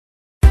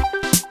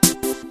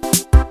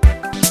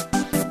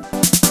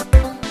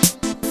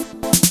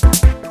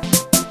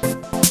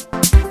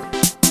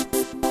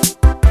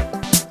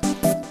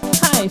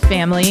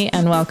family,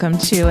 and welcome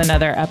to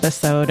another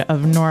episode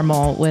of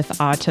Normal with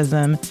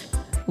Autism.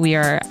 We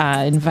are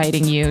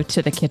inviting you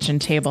to the kitchen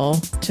table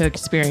to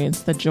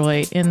experience the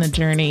joy in the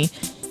journey,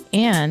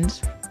 and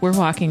we're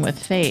walking with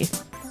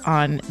faith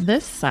on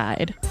this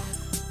side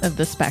of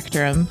the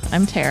spectrum.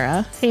 I'm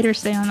Tara. Haters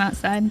stay on that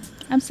side.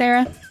 I'm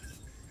Sarah.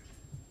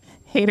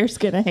 Haters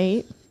gonna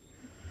hate.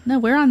 No,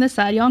 we're on this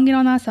side. Y'all can get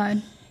on that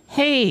side.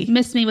 Hey,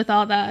 Missed me with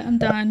all that. I'm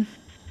done.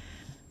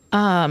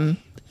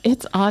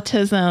 it's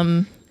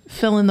Autism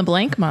fill in the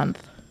blank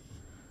month.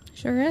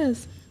 Sure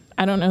is.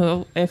 I don't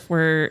know if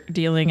we're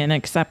dealing in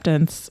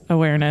acceptance,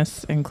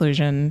 awareness,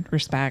 inclusion,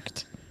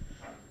 respect.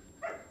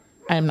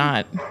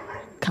 I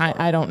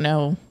don't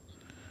know.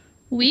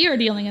 We are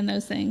dealing in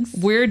those things.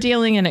 We're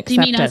dealing in Do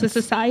acceptance. you mean as a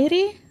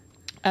society?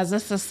 As a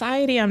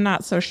society, I'm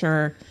not so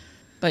sure.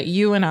 But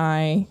you and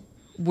I,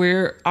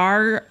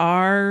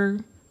 our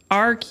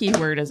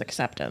keyword is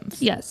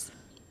acceptance. Yes.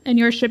 And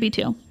yours should be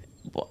too.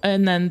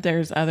 And then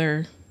there's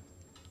other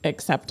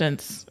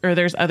acceptance, or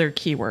there's other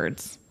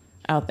keywords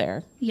out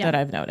there that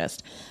I've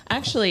noticed.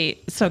 Actually,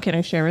 so can I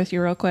share with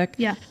you real quick?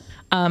 Yeah.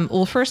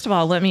 Well, first of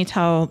all, let me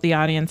tell the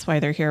audience why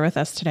they're here with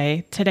us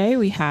today. Today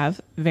we have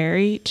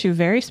two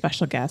very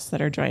special guests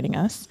that are joining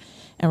us,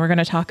 and we're going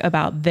to talk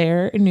about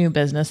their new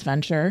business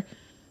venture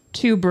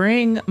to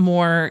bring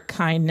more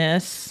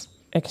kindness,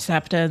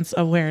 acceptance,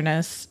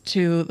 awareness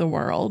to the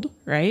world,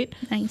 right?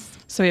 Nice.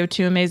 So we have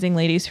two amazing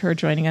ladies who are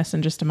joining us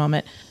in just a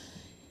moment.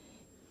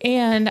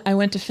 And I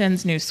went to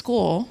Finn's new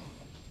school.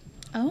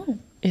 Oh.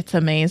 It's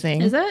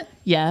amazing. Is it?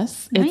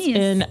 Yes. Nice.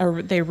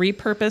 They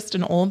repurposed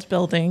an old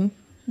building.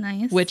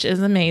 Nice. Which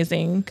is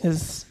amazing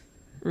because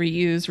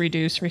reuse,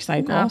 reduce,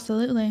 recycle.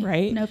 Absolutely.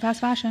 Right? No fast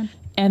fashion.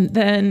 And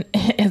then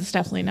it's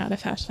definitely not a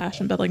fast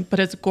fashion building, but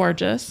it's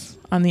gorgeous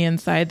on the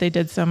inside. They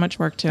did so much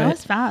work to That it.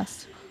 was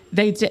fast.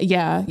 They did.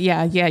 Yeah.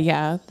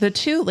 The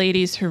two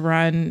ladies who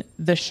run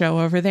the show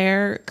over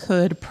there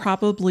could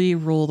probably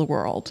rule the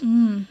world.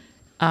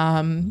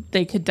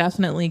 They could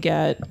definitely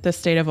get the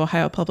state of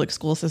Ohio public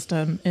school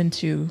system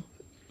into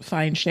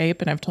fine shape.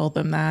 And I've told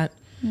them that.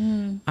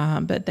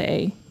 But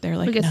they're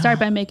like, We could no. start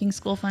by making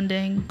school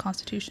funding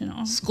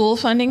constitutional. School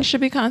funding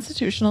should be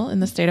constitutional in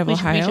the state of We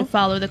Ohio. should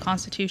follow the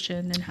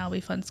Constitution and how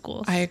we fund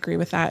schools. I agree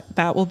with that.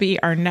 That will be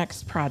our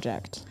next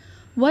project.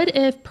 What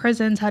if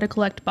prisons had to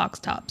collect box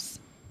tops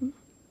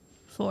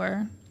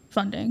for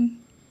funding?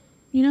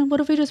 You know, what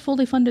if we just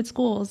fully funded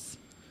schools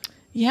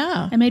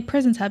Yeah. and made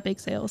prisons have bake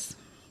sales?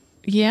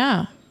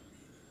 Yeah.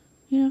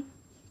 You know,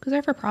 because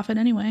they're for profit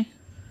anyway.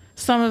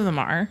 Some of them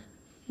are.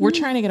 We're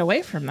trying to get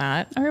away from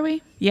that. Are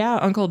we? Yeah.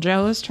 Uncle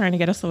Joe is trying to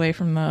get us away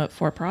from the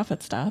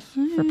for-profit stuff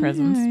for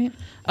prisons. All right.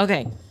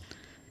 Okay.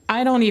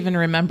 I don't even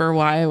remember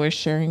why I was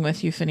sharing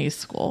with you Finney's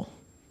school.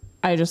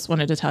 I just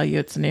wanted to tell you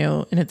it's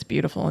new and it's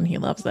beautiful and he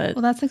loves it.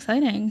 Well, that's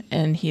exciting.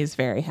 And he's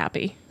very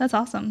happy. That's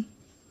awesome.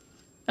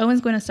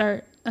 Owen's going to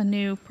start a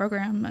new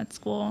program at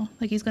school.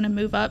 Like he's going to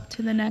move up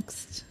to the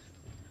next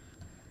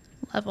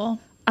level.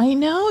 I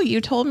know.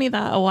 You told me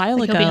that a while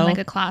Like ago. he'll be in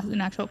like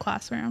an actual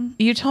classroom.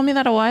 You told me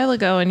that a while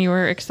ago and you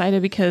were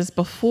excited because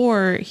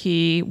before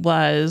he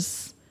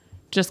was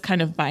just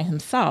kind of by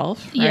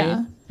himself, right?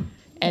 Yeah.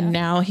 And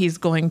now he's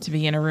going to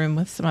be in a room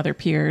with some other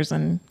peers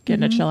and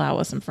getting to chill out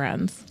with some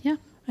friends. Yeah.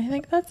 I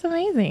think that's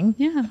amazing.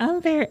 Yeah.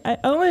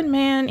 Owen,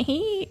 man,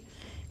 he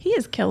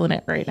is killing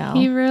it right now.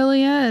 He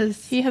really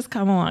is. He has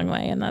come a long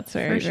way and that's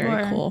very, For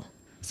very sure. cool.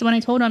 So when I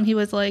told him, he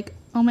was like,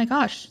 "Oh my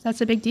gosh,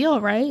 that's a big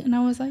deal, right?" And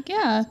I was like,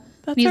 "Yeah."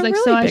 That's And he's a like,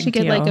 really "So I big should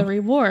get like deal. a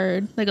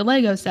reward, like a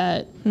Lego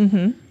set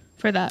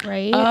for that,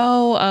 right?"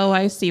 Oh,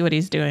 I see what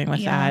he's doing with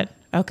Yeah.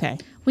 that. Okay.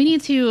 We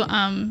need to.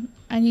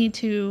 I need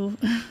to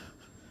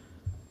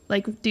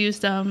like do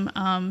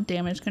some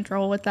damage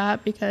control with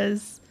that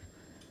because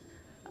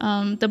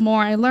the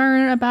more I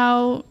learn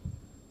about,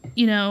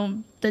 you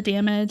know, the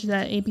damage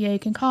that ABA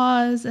can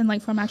cause, and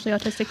like from actually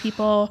autistic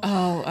people,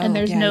 and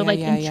there's no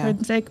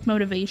intrinsic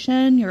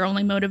motivation. You're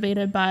only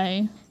motivated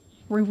by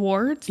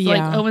rewards.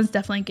 Yeah. Like Owen's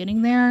definitely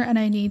getting there, and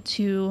I need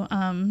to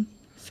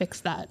fix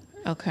that.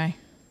 Okay.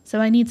 So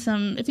I need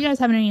some, if you guys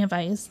have any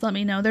advice, let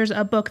me know. There's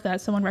a book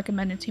that someone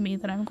recommended to me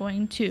that I'm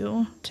going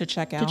to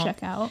check out.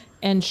 check out.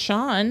 And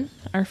Sean,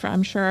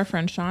 I'm sure our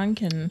friend Sean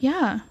can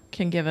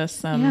give us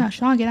some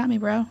Sean, get at me,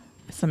 bro.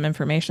 some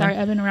information. Sorry,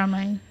 I've been around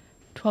my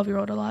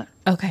 12-year-old a lot.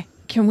 Okay.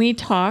 Can we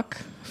talk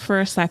for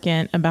a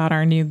second about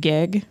our new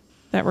gig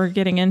that we're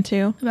getting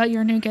into? About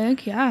your new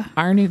gig? Yeah.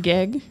 Our new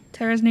gig.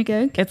 Tara's new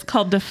gig. It's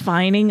called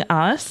Defining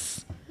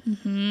Us.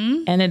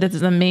 And it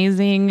is an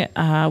amazing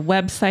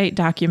website,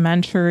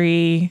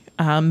 documentary,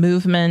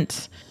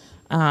 movement.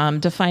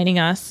 Defining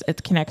Us.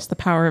 It connects the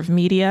power of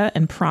media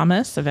and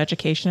promise of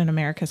education in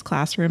America's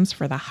classrooms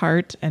for the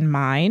heart and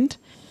mind.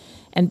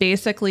 And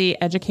basically,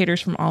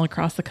 educators from all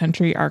across the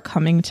country are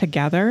coming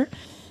together,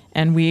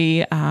 and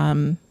we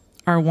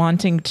are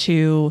wanting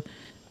to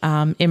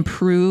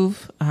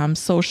improve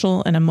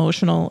social and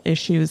emotional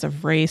issues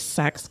of race,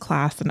 sex,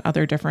 class, and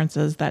other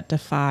differences that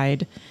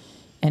divide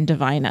and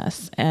divide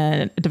us,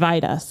 or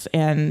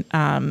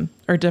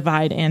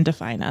divide and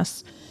define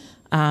us.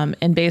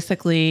 And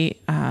basically,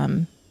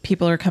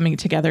 people are coming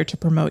together to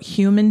promote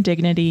human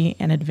dignity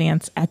and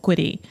advance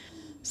equity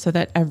so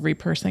that every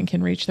person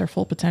can reach their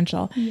full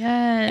potential.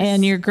 Yes.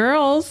 And your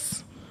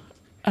girls,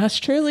 us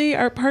truly,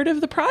 are part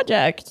of the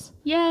project.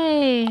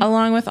 Yay.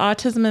 Along with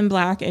Autism in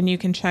Black. And you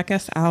can check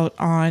us out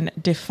on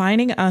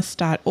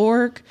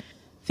definingus.org.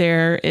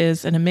 There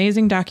is an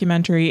amazing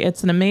documentary.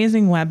 It's an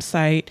amazing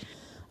website.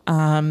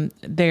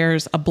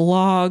 There's a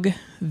blog.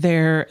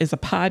 There is a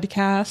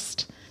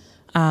podcast.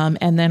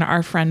 And then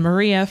our friend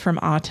Maria from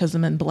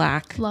Autism in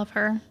Black Love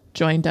her.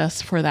 joined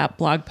us for that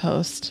blog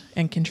post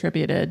and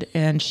contributed,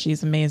 and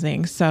she's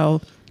amazing.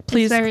 So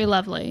please, It's very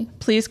lovely.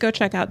 please go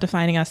check out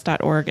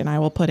definingus.org, and I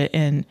will put it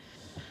in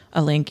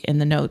a link in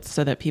the notes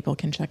so that people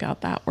can check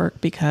out that work,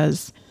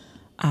 because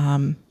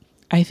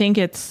I think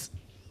it's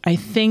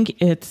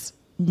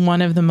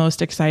one of the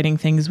most exciting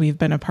things we've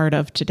been a part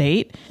of to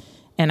date,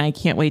 and I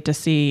can't wait to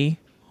see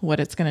what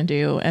it's going to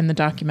do. And the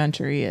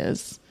documentary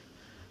is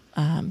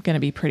going to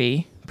be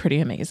pretty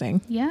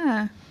amazing.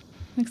 Yeah.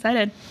 I'm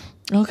excited.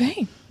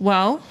 Okay.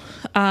 Well,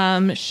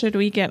 should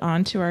we get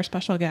on to our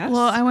special guest?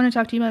 Well, I want to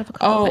talk to you about a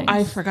couple things.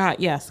 I forgot.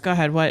 Yes. Go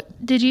ahead. What?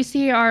 Did you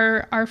see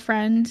our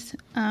friend,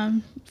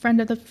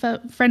 friend of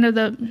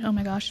the, oh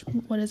my gosh,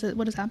 what is it?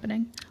 What is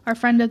happening? Our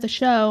friend of the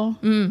show,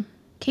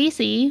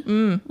 Casey,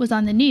 was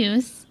on the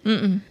news.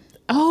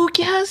 Oh,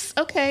 yes.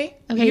 Okay.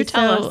 Okay, You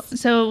tell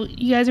us. so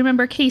you guys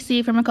remember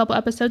Casey from a couple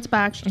episodes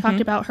back. She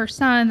talked about her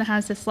son that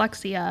has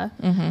dyslexia,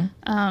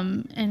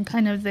 and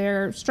kind of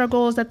their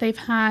struggles that they've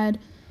had.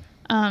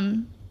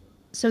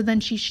 So then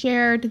she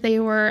shared they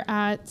were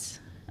at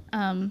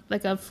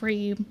like a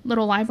free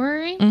little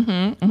library,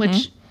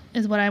 which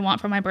is what I want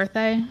for my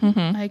birthday.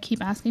 I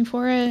keep asking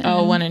for it. Oh,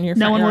 and one in your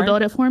no front one will yard?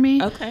 build it for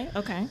me. Okay.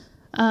 Okay.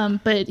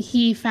 But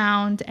he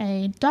found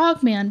a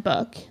Dogman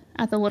book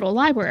at the little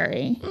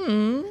library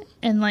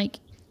and like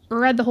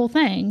read the whole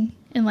thing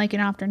in like an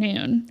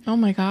afternoon. Oh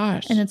my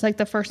gosh. And it's like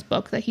the first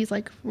book that he's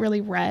like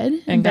really read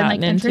And been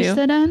like gotten into.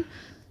 interested in.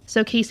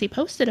 So Casey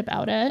posted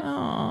about it.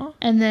 Aw.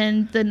 And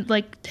then the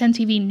like 10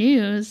 TV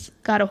News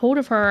got a hold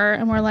of her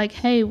and were like,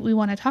 hey, we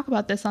want to talk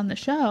about this on the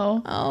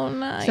show. Oh,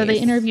 nice. So they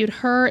interviewed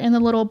her and the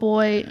little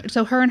boy.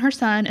 So her and her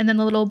son, and then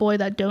the little boy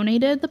that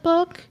donated the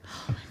book.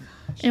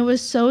 It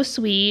was so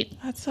sweet.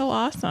 That's so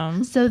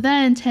awesome. So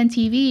then 10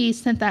 TV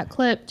sent that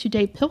clip to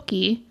Dave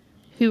Pilkey,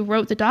 who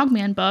wrote the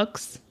Dogman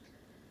books,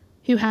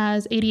 who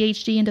has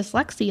ADHD and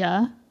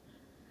dyslexia.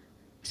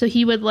 So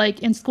he would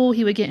like in school,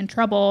 he would get in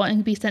trouble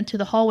and be sent to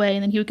the hallway,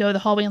 and then he would go to the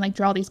hallway and like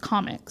draw these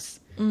comics.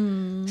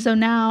 So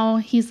now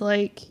he's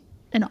like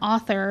an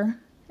author,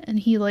 and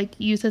he like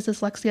uses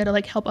dyslexia to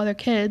like help other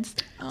kids.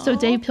 So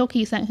Dave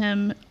Pilkey sent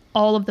him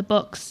all of the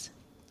books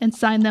and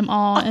signed them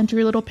all and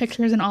drew little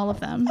pictures in all of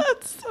them.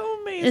 That's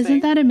so amazing. Isn't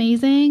that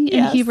amazing? Yes.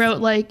 And he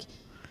wrote like,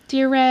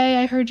 Dear Ray,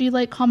 I heard you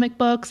like comic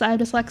books. I have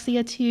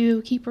dyslexia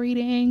too. Keep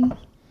reading.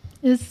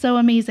 It's so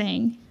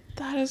amazing.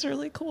 That is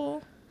really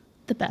cool.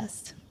 The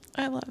best.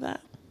 I love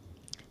that.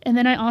 And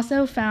then I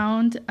also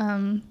found,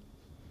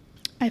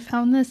 I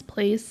found this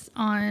place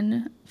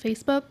on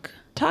Facebook.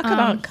 Talk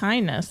about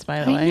kindness,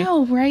 by the I way.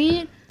 know,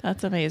 right?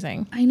 That's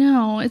amazing. I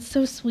know. It's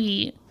so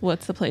sweet.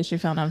 What's the place you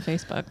found on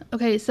Facebook?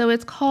 Okay, so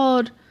it's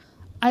called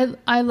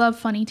I love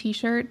funny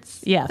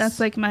t-shirts. Yes. That's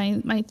like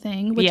my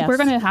thing, which Yes. we're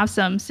going to have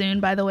some soon,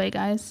 by the way,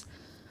 guys.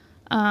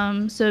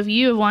 So if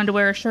you wanted to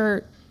wear a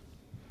shirt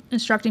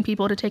instructing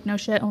people to take no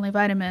shit, only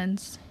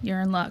vitamins, you're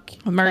in luck.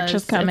 Merch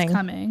is 'cause coming. It's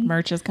coming.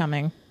 Merch is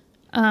coming.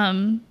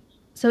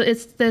 So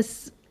it's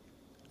this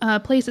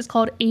place is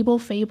called Able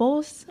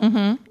Fables,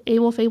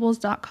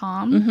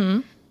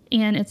 ablefables.com.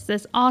 And it's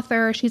this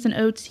author. She's an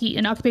OT,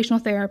 an occupational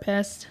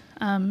therapist.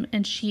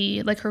 And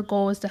she, like, her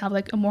goal is to have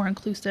like a more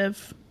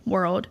inclusive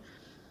world.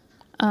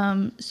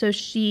 So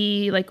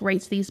she like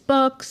writes these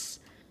books,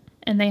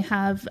 and they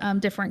have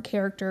different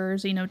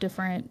characters, you know,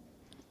 different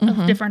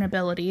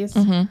abilities.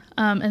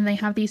 And they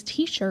have these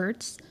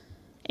t-shirts,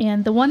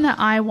 and the one that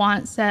I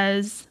want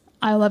says,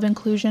 I love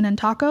inclusion and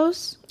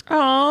tacos.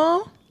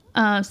 Oh,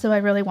 So I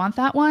really want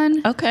that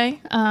one. okay.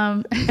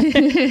 But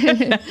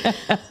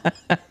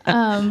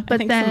I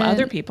think then some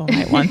other people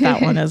might want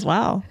that one as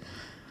well.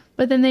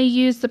 But then they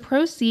use the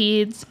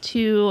proceeds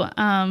to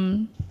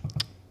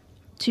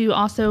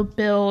also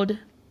build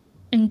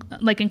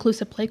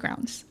inclusive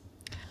playgrounds.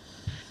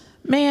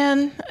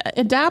 Man,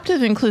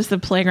 adaptive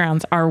inclusive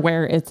playgrounds are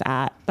where it's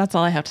at. That's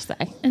all I have to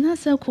say. And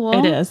that's so cool.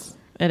 It is.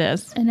 It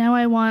is. And now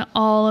I want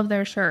all of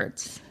their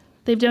shirts.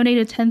 They've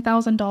donated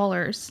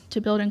 $10,000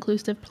 to build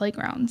inclusive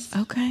playgrounds.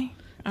 Okay.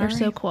 They're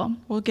so cool.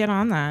 We'll get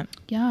on that.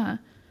 Yeah.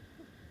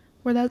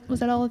 Was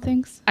that all the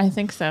things? I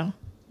think so.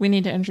 We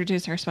need to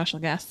introduce our special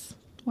guests.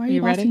 Why are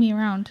you ready? bossing me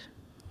around?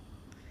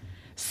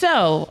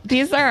 So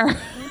these are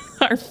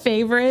our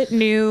favorite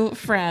new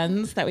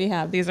friends that we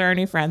have. These are our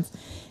new friends.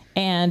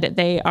 And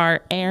they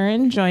are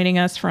Erin joining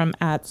us from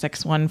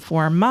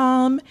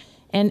 @614mom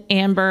and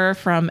Amber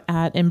from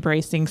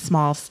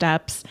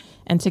 @embracing-small-steps.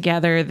 And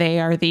together they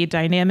are the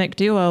dynamic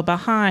duo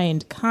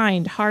behind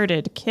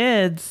Kind-Hearted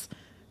Kids,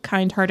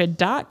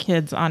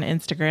 kindhearted.kids on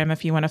Instagram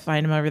if you want to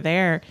find them over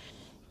there.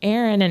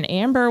 Erin and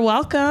Amber,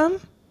 welcome.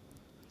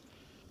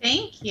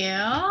 Thank you.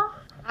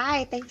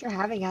 Hi, thanks for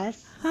having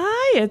us.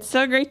 Hi, it's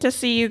so great to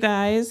see you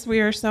guys. We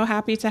are so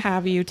happy to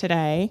have you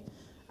today.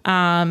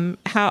 How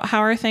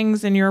are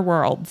things in your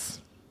worlds?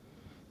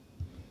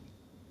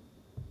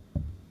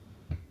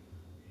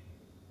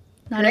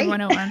 Not Great.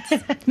 everyone at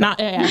once. Not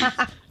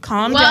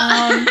calm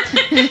down.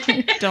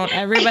 Don't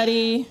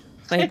everybody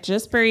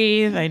just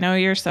breathe. I know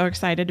you're so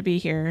excited to be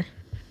here.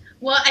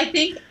 Well, I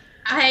think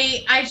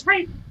I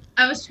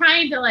was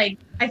trying to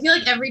I feel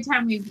like every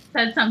time we've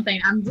said something,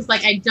 I'm just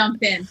I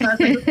jump in. So I was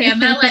like, okay, I'm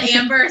gonna let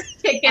Amber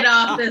kick it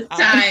off this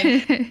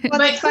time. Well,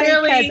 But it's funny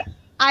clearly- because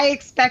I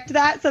expect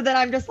that, so then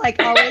I'm just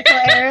I'll wait till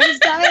Erin's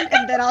done,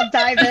 and then I'll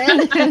dive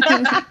in.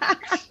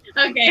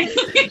 Okay.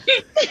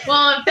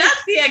 Well, if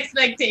that's the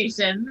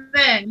expectation,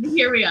 then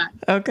here we are.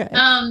 Okay.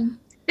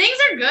 Things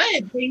are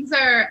good. Things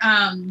are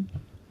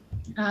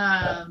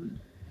I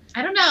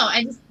don't know.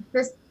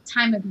 This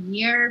time of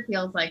year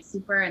feels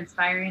super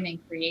inspiring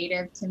and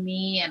creative to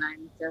me, and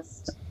I'm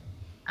just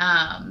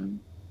I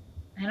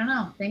don't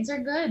know. Things are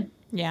good.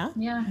 Yeah.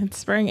 Yeah. It's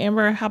spring.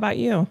 Amber, how about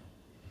you?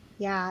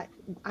 Yeah,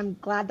 I'm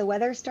glad the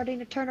weather's starting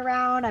to turn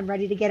around. I'm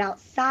ready to get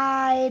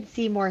outside,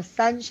 see more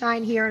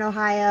sunshine here in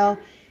Ohio.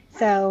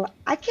 So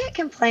I can't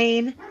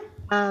complain.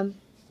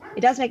 It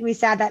does make me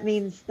sad. That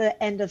means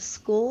the end of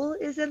school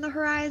is in the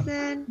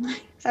horizon.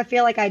 So I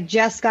feel like I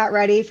just got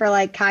ready for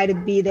Kai to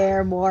be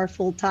there more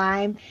full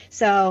time.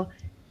 So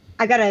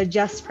I got to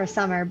adjust for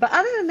summer. But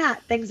other than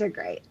that, things are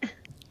great.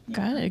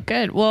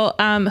 Good. Well,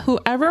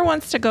 whoever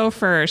wants to go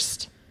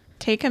first,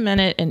 take a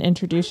minute and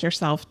introduce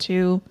yourself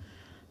to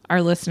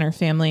our listener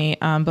family.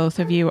 Both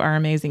of you are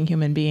amazing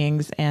human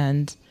beings,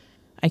 and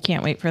I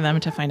can't wait for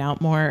them to find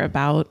out more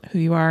about who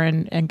you are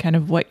and kind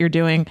of what you're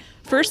doing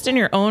first in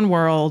your own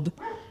world,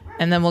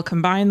 and then we'll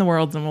combine the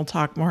worlds and we'll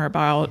talk more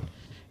about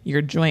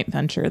your joint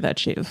venture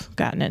that you've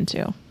gotten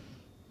into.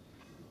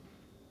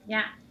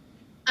 Yeah.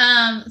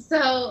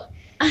 So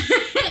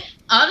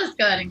I'll just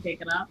go ahead and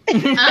kick it off.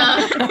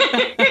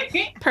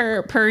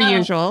 Per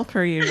usual.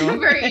 Per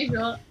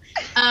usual.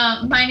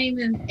 My name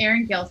is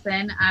Erin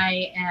Gilson.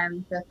 I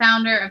am the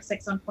founder of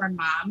 614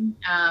 Mom.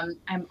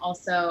 I'm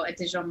also a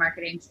digital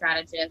marketing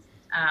strategist,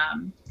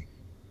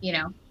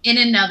 in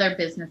another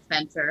business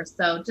venture.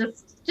 So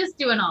just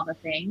doing all the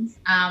things.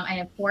 I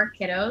have 4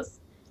 kiddos,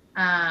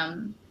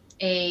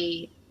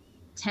 a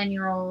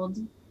 10-year-old,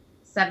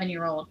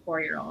 7-year-old,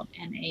 4-year-old,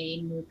 and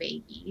a new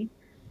baby.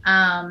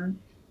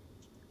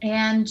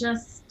 And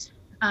just,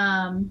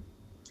 I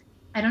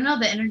don't know,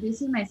 the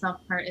introducing myself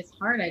part is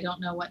hard. I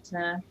don't know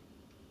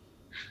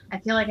I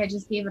feel like I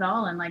just gave it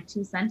all in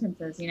 2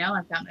 sentences.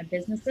 I've got my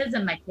businesses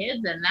and my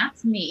kids, and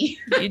that's me.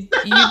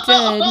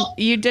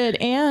 You did.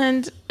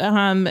 And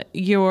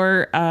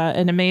you're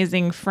an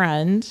amazing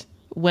friend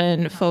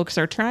when folks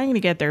are trying to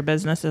get their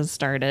businesses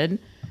started,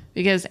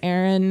 because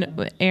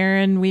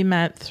Erin, we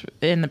met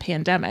in the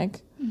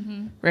pandemic,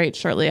 right?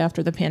 Shortly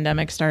after the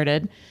pandemic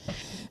started.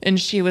 And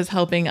she was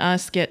helping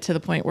us get to the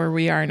point where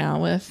we are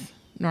now with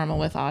Normal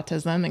with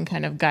Autism, and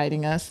kind of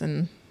guiding us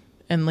and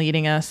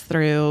leading us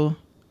through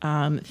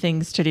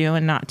things to do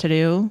and not to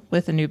do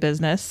with a new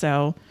business.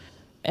 So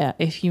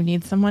if you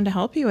need someone to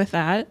help you with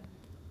that,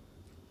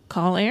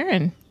 call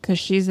Erin, because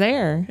she's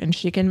there and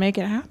she can make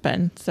it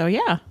happen. So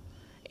yeah.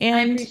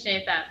 And I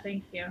appreciate that.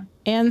 Thank you.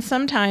 And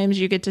sometimes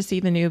you get to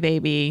see the new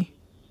baby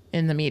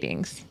in the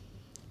meetings.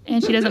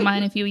 And she doesn't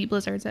mind if you eat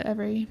blizzards at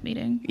every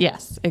meeting.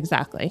 Yes,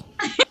 exactly.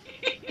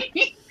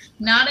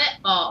 Not at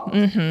all.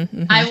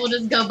 I will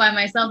just go buy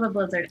myself a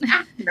blizzard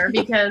after,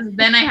 because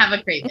then I have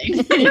a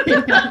craving.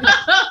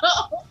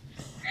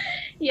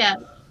 Yeah.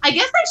 I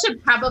guess I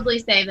should probably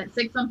say that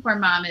 614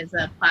 Mom is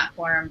a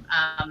platform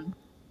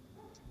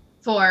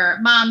for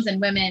moms and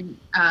women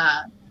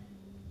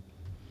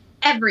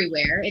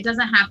everywhere. It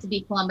doesn't have to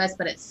be Columbus,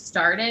 but it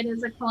started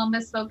as a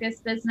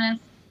Columbus-focused business.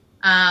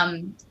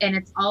 And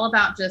it's all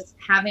about just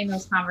having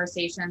those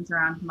conversations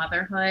around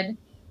motherhood,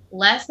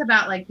 less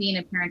about being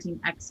a parenting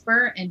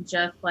expert, and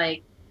just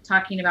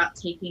talking about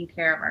taking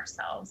care of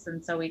ourselves.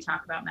 And so we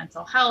talk about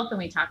mental health, and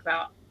we talk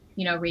about,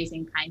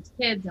 raising kind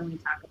kids, and we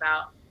talk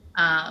about,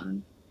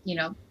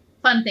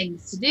 fun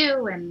things to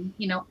do, and,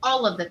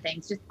 all of the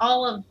things, just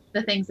all of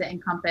the things that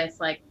encompass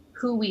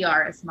who we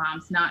are as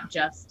moms, not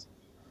just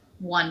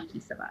one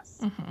piece of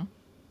us.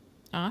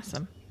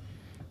 Awesome.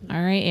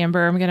 All right,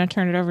 Amber, I'm going to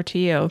turn it over to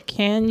you.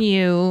 Can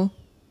you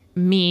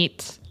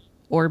meet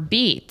or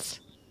beat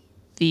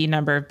the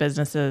number of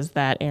businesses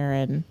that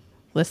Erin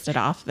listed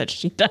off that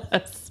she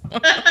does,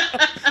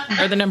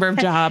 or the number of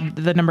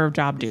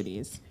job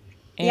duties?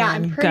 Yeah,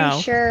 I'm And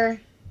pretty sure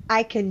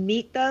I can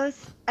meet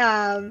those.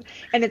 And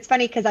it's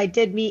funny because I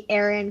did meet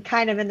Erin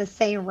kind of in the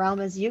same realm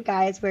as you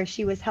guys, where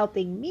she was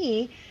helping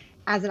me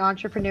as an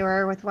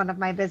entrepreneur with one of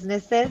my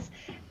businesses.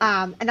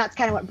 And that's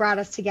kind of what brought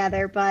us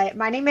together. But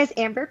my name is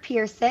Amber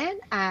Pearson.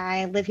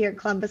 I live here in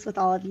Columbus with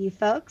all of you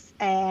folks,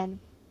 and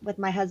with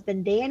my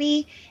husband,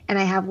 Danny. And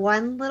I have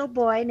one little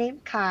boy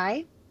named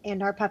Kai,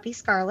 and our puppy,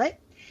 Scarlet.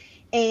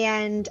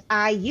 And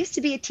I used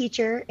to be a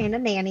teacher and a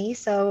nanny.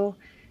 So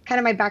kind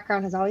of my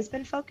background has always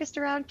been focused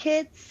around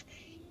kids.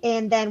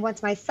 And then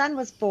once my son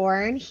was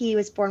born, he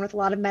was born with a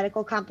lot of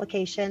medical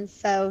complications.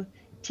 So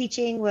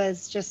teaching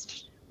was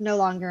just no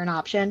longer an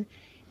option.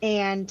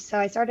 And so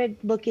I started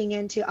looking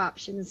into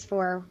options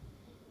for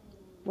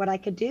what I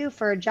could do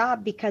for a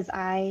job, because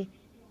I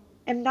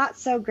am not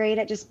so great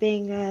at just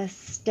being a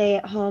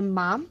stay-at-home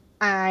mom.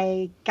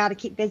 I got to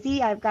keep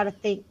busy. I've got to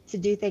think to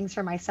do things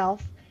for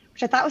myself,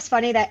 which I thought was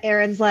funny that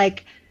Erin's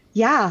like,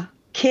 yeah,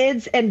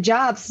 kids and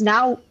jobs.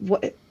 Now,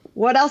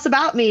 what else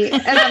about me?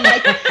 And I'm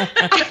like,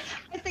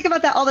 I think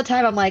about that all the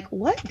time. I'm like,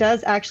 what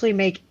does actually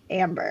make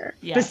Amber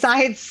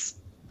besides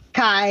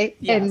Kai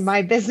and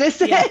my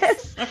businesses?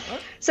 Yes.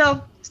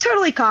 So it's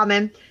totally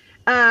common.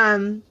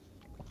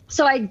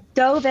 So I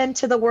dove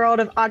into the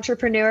world of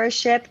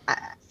entrepreneurship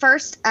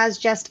first as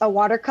just a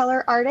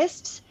watercolor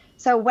artist.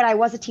 So when I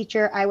was a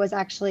teacher, I was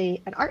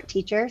actually an art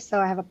teacher. So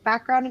I have a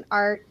background in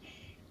art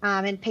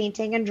and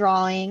painting and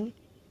drawing.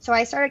 So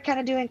I started kind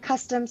of doing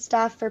custom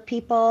stuff for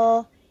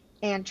people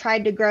and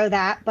tried to grow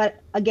that.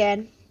 But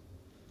again,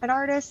 an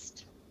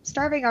artist,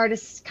 starving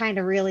artist kind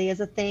of really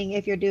is a thing.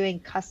 If you're doing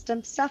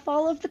custom stuff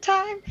all of the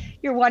time,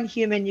 you're one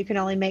human, you can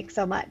only make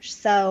so much.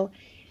 So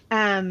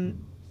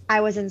I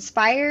was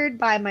inspired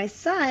by my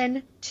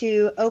son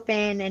to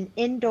open an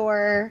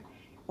indoor,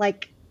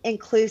 like,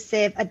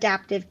 inclusive,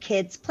 adaptive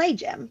kids play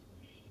gym.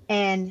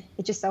 And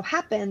it just so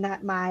happened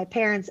that my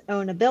parents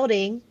own a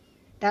building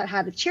that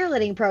had a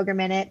cheerleading program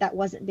in it that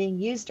wasn't being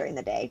used during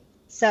the day.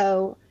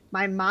 So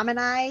my mom and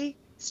I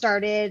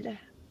started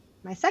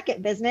my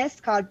second business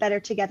called Better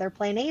Together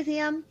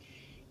Planasium.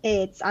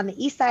 It's on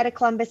the east side of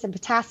Columbus in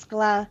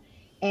Pataskala,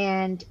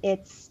 and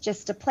it's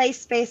just a play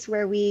space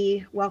where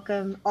we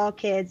welcome all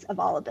kids of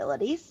all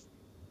abilities.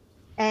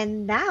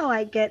 And now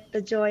I get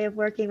the joy of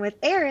working with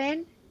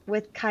Erin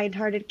with Kind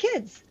Hearted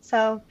Kids.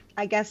 So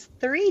I guess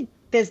 3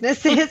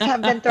 businesses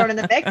have been thrown in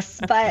the mix,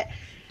 but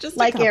just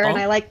like Erin,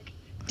 I like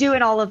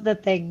doing all of the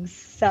things.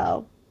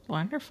 So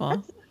wonderful.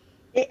 That's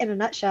it in a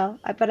nutshell.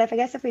 But I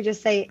guess if we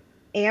just say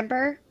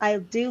Amber, I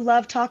do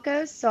love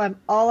tacos, so I'm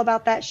all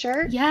about that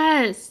shirt.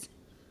 Yes.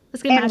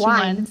 Let's get matching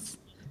ones.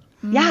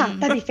 Yeah,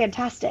 that'd be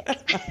fantastic.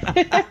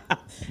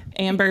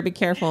 Amber, be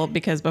careful,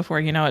 because before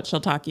you know it, she'll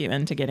talk you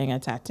into getting a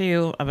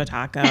tattoo of a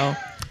taco.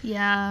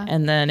 Yeah.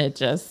 And then it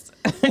just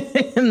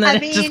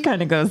it just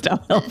kind of goes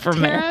downhill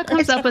from there. Tara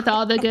comes up with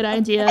all the good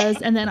ideas,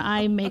 and then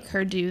I make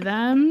her do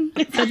them.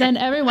 So then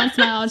every once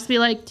in a while I'll just be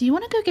like, do you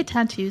want to go get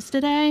tattoos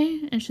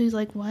today? And she's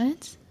like,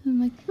 what? I'm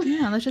like,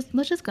 yeah, let's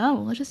just go.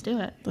 Let's just do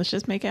it. Let's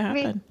just make it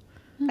happen.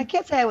 I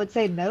can't say I would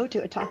say no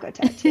to a taco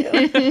tattoo.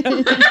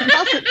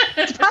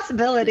 It's a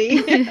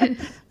possibility.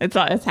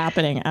 It's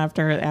happening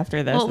after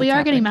this. Well, we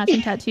are getting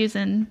matching tattoos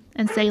in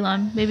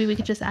Salem. Maybe we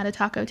could just add a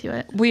taco to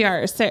it. We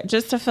are.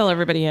 Just to fill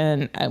everybody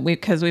in,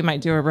 because we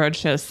might do a road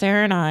show,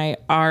 Sarah and I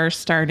are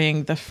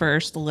starting the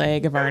first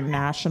leg of our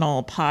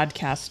national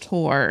podcast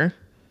tour.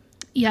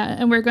 Yeah,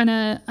 and we're going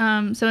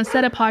to, so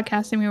instead of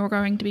podcasting, we were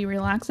going to be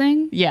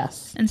relaxing.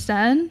 Yes.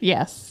 Instead.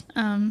 Yes.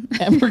 And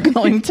we're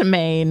going to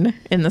Maine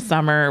in the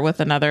summer with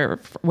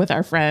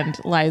our friend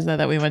Liza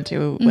that we went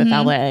to with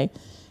LA.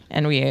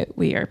 And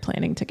we are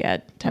planning to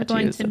get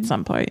tattoos at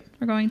some point.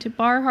 We're going to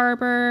Bar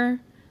Harbor,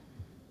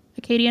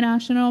 Acadia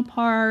National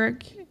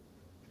Park,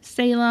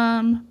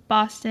 Salem,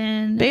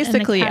 Boston.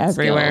 Basically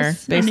everywhere.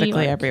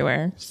 Basically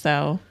everywhere.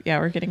 So yeah,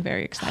 we're getting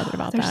very excited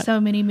about that. There's so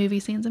many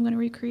movie scenes I'm going to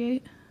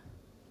recreate.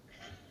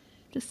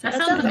 That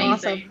sounds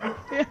amazing.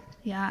 Awesome.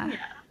 Yeah.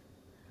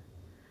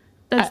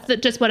 That's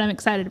just what I'm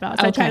excited about.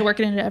 So I try to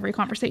work it into every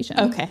conversation.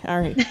 Okay. All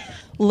right.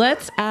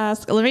 Let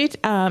me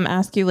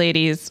ask you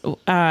ladies,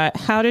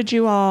 how did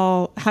you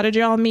all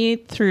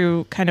meet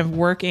through kind of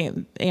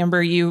working?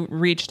 Amber, you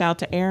reached out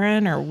to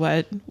Erin, or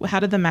what?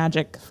 How did the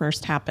magic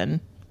first happen?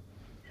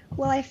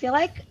 Well, I feel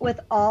like with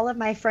all of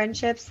my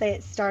friendships, they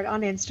start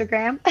on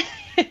Instagram.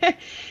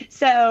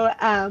 So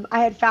I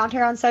had found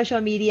her on social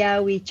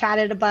media. We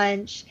chatted a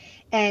bunch.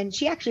 And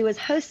she actually was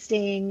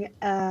hosting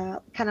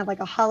kind of like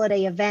a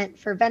holiday event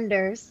for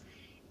vendors.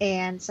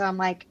 And so I'm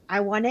like, I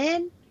want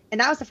in. And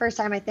that was the first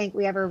time I think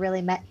we ever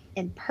really met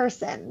in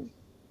person.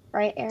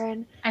 Right,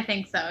 Erin? I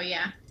think so,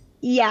 yeah.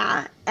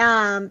 Yeah.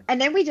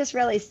 And then we just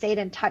really stayed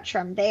in touch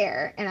from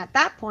there. And at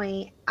that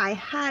point, I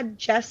had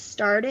just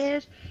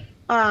started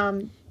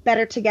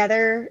Better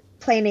Together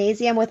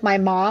Planasium with my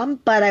mom.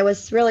 But I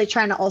was really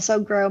trying to also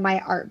grow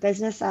my art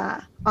business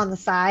on the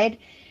side.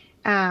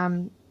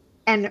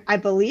 And I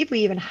believe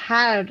we even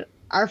had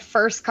our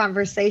first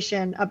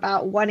conversation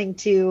about wanting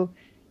to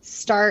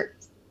start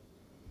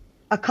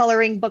a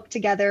coloring book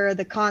together,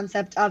 the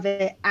concept of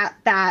it at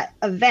that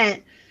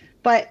event.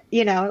 But,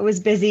 it was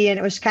busy and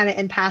it was kind of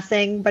in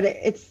passing, but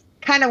it's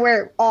kind of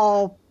where it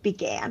all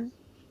began,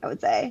 I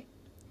would say.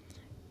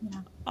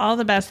 Yeah. All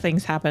the best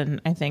things happen,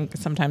 I think,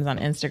 sometimes on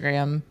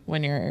Instagram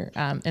when you're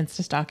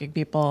Insta stalking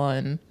people,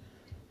 and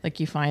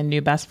like you find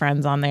new best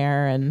friends on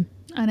there. And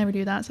I never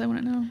do that, so I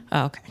wouldn't know.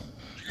 Oh, okay.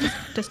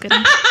 Just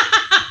kidding.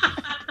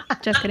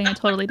 Just kidding. I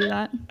totally do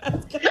that.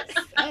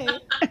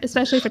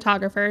 Especially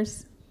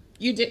photographers.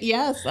 You do?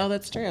 Yes. Oh,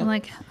 that's true. I'm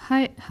like,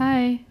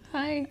 hi.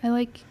 Hi. I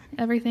like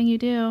everything you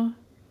do.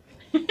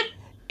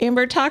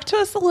 Amber, talk to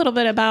us a little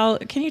bit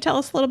about, can you tell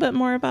us a little bit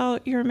more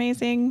about your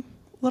amazing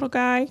little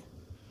guy?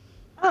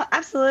 Oh,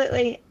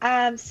 absolutely.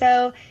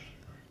 So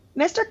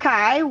Mr.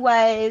 Kai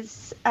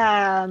was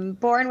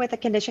born with a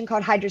condition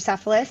called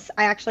hydrocephalus.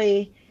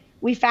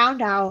 We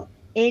found out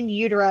in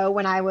utero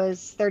when I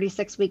was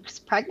 36 weeks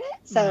pregnant.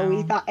 So we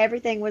Wow. thought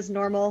everything was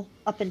normal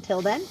up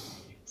until then.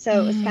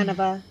 So it was kind of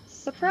a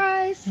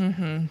surprise.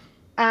 Mm-hmm.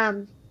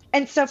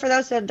 And so for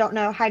those that don't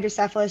know,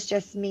 hydrocephalus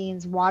just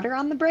means water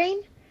on the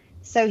brain.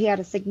 So he had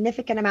a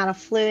significant amount of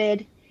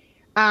fluid.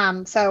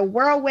 So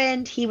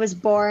whirlwind, he was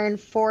born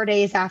 4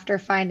 days after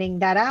finding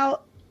that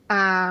out.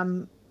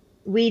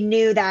 We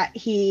knew that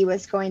he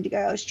was going to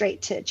go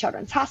straight to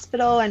Children's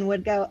Hospital and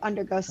would go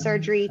undergo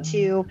surgery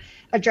to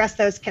address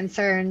those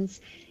concerns.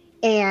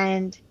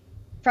 And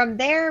from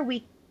there,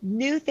 we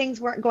knew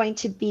things weren't going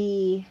to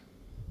be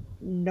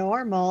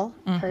normal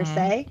per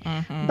se,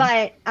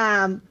 but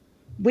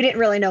we didn't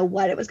really know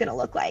what it was going to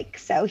look like.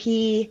 So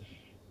he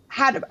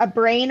had a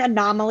brain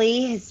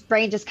anomaly. His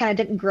brain just kind of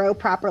didn't grow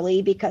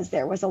properly because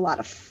there was a lot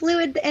of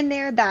fluid in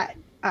there that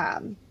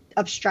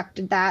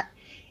obstructed that.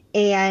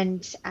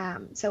 And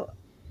so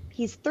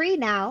he's 3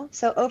 now.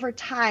 So over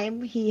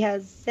time, he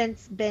has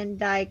since been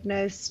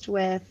diagnosed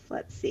with,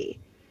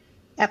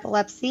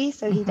 epilepsy.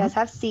 So he does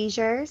have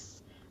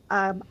seizures,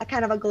 a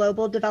kind of a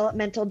global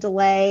developmental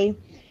delay.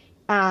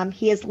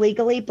 He is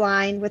legally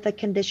blind with a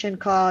condition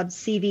called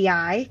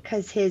CVI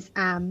because his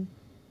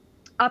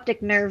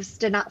optic nerves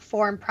did not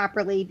form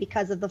properly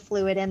because of the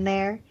fluid in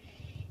there.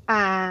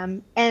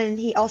 And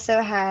he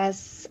also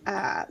has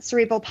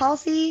cerebral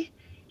palsy.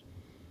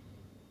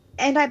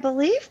 And I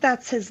believe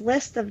that's his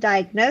list of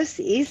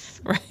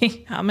diagnoses.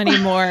 Right. How many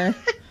more?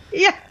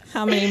 Yeah.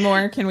 How many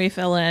more can we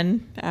fill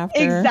in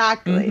after?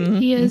 Exactly.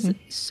 He is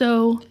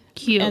so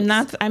cute. And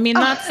that's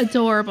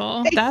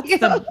adorable. That's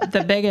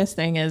the biggest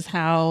thing is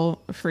how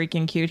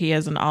freaking cute he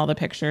is in all the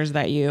pictures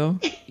that you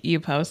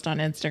post on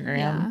Instagram.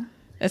 Yeah.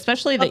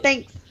 Especially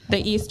Thanks. the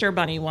Easter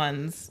bunny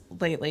ones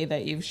lately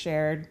that you've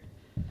shared.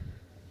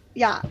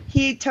 Yeah,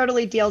 he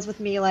totally deals with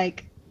me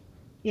like,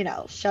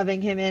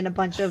 shoving him in a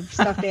bunch of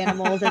stuffed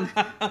animals and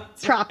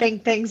propping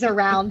things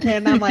around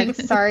him. I'm like,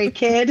 sorry,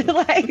 kid,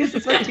 like, this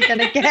is what you're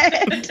gonna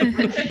get.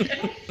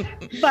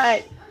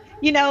 But,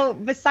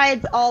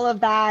 besides all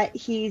of that,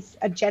 he's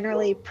a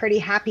generally pretty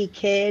happy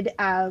kid.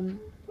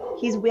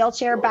 He's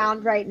wheelchair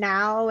bound right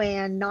now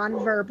and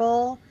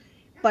nonverbal,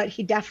 but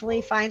he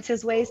definitely finds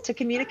his ways to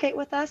communicate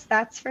with us.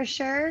 That's for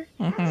sure.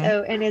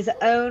 So in his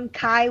own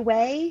Kai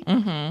way.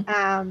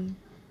 And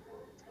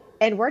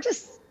we're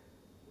just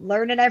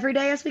learning every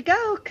day as we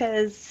go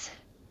because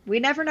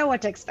we never know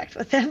what to expect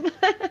with him.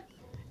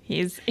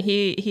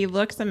 He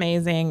looks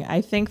amazing.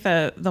 I think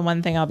the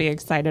one thing I'll be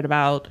excited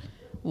about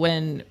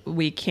when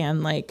we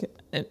can, like,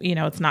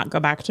 it's not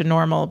go back to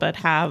normal, but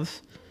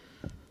have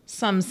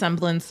some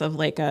semblance of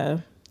like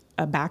a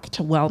back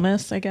to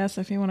wellness, I guess,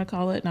 if you want to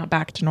call it, not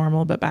back to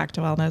normal, but back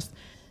to wellness,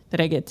 that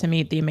I get to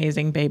meet the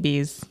amazing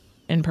babies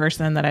in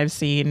person that I've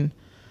seen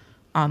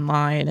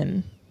online,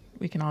 and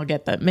we can all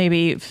get that.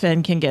 Maybe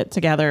Finn can get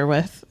together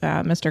with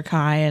Mr.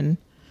 Kai and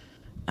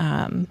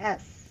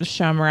Yes.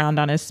 show him around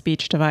on his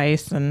speech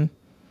device and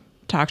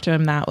talk to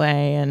him that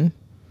way, and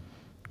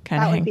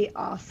That would be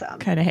awesome.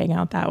 kind of hang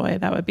out that way.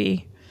 That would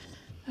be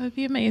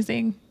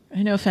amazing.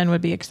 I know Finn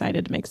would be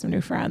excited to make some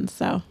new friends.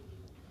 So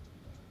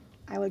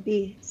I would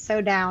be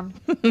so down.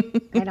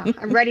 I know.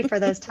 I'm ready for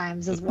those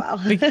times as well.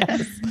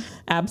 yes,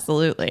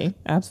 absolutely.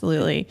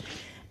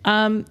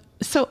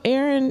 So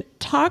Erin,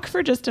 talk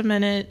for just a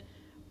minute.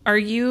 Are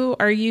you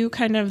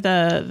kind of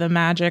the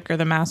magic or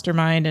the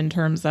mastermind in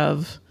terms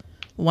of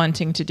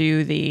wanting to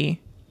do the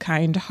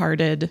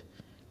kind-hearted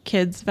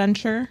kids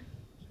venture?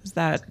 Is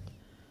that?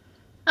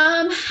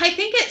 I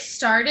think it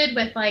started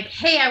with like,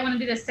 hey, I want to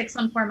do this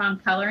 614 Mom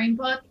coloring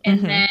book.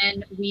 And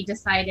then we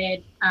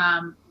decided,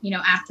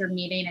 after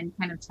meeting and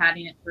kind of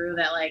chatting it through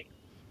that like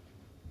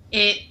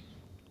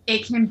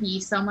it can be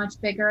so much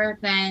bigger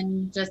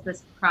than just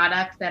this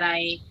product that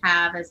I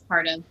have as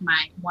part of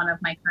one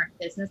of my current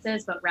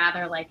businesses, but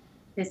rather like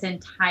this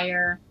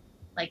entire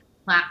like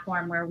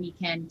platform where we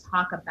can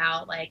talk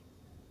about like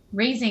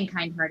raising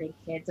kind-hearted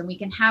kids, and we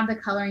can have the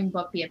coloring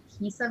book be a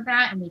piece of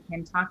that, and we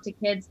can talk to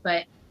kids.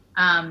 But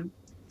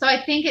so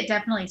I think it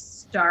definitely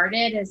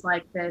started as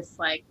like this,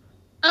 like,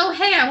 oh,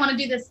 hey, I want to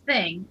do this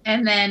thing.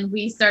 And then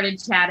we started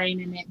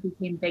chatting and it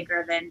became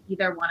bigger than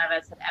either one of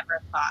us had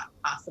ever thought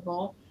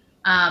possible.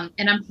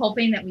 And I'm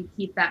hoping that we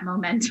keep that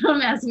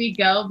momentum as we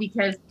go,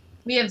 because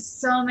we have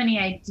so many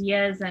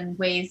ideas and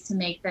ways to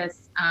make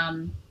this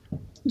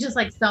just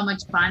like so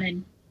much fun.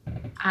 And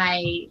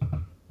I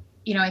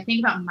think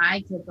about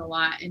my kids a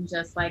lot, and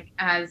just like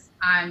as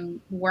I'm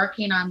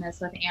working on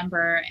this with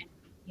Amber, and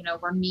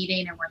we're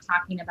meeting and we're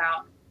talking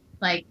about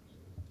like,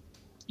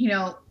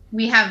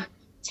 we have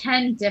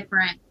 10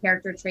 different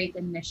character traits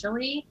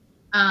initially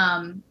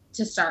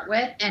to start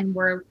with, and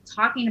we're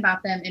talking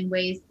about them in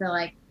ways to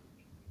like,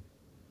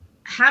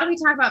 how do we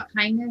talk about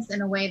kindness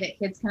in a way that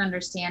kids can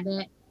understand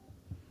it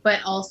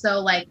but also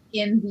like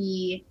in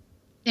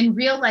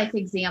real life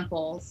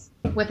examples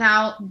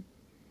without,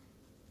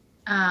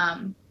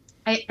 I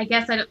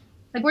guess I don't,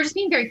 like, we're just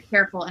being very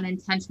careful and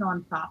intentional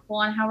and thoughtful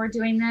on how we're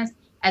doing this,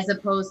 as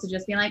opposed to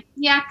just being like,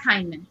 yeah,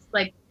 kindness.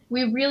 Like,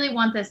 we really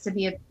want this to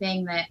be a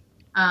thing that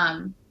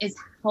is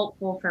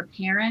helpful for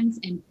parents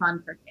and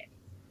fun for kids.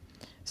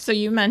 So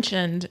you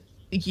mentioned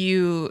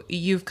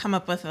you've come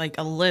up with like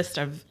a list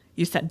of,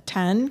 you said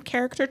 10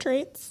 character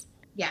traits?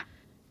 Yeah.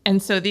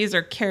 And so these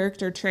are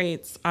character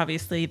traits,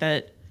 obviously,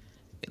 that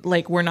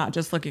like we're not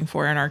just looking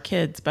for in our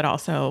kids, but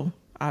also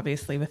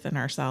obviously within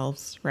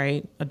ourselves,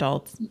 right?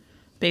 Adults,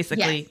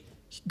 basically. Yes.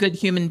 Good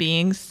human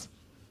beings.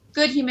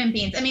 Good human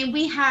beings. I mean,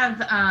 we have,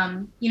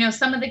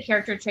 some of the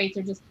character traits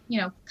are just,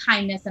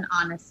 kindness and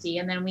honesty.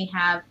 And then we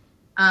have,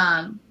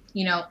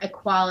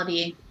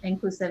 equality,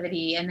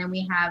 inclusivity. And then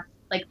we have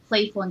like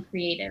playful and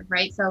creative,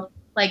 right? So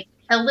like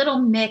a little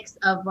mix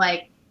of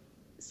like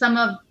some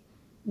of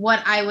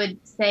what I would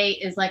say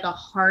is like a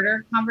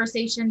harder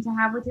conversation to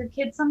have with your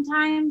kids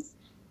sometimes,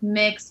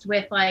 mixed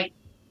with like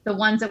the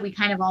ones that we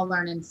kind of all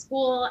learn in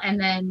school, and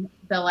then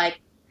the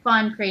like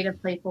fun,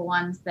 creative, playful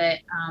ones that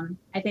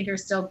I think are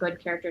still good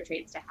character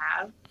traits to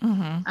have.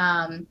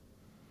 Mm-hmm.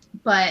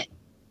 But,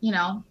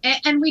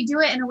 and we do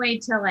it in a way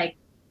to like,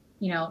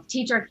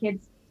 teach our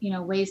kids,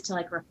 ways to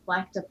like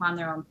reflect upon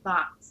their own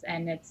thoughts.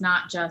 And it's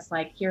not just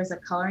like, here's a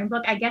coloring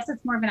book. I guess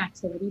it's more of an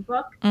activity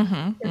book.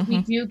 Mm-hmm.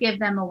 We do give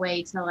them a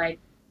way to like,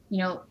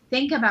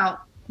 think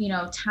about,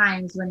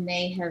 times when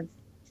they have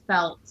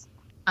felt,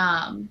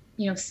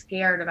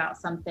 scared about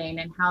something,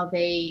 and how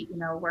they,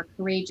 were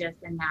courageous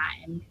in that.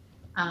 And,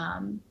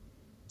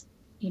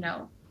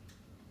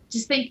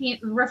 just thinking,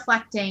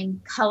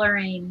 reflecting,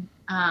 coloring,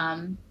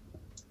 and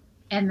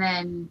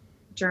then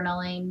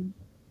journaling,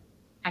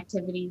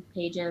 activity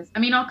pages. I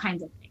mean, all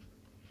kinds of things.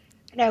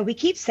 No, we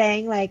keep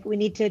saying like we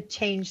need to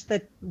change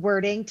the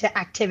wording to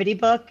activity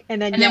book,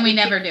 and then we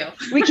never do.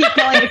 We keep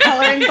calling it a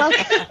coloring book.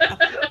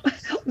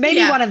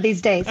 Maybe one of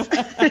these days.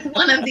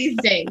 One of these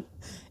days.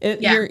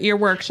 You're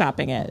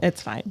workshopping it.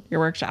 It's fine.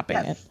 You're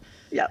workshopping it.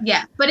 Yeah.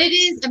 Yeah, but it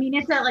is. I mean,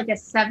 it's like a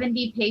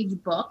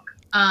 70-page book,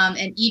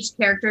 and each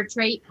character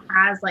trait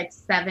has like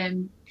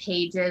 7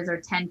 pages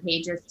or 10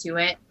 pages to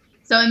it.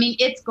 So I mean,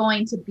 it's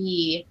going to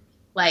be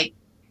like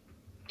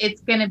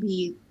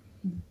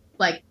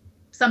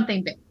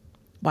something big.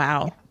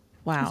 Wow.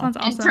 That sounds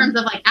awesome. In terms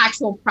of like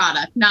actual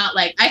product, not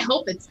like, I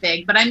hope it's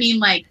big, but I mean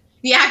like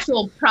the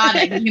actual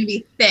product is going to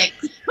be thick.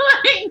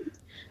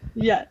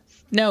 Yes.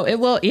 No, it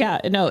will. Yeah,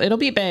 no, it'll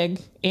be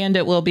big, and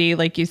it will be,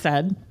 like you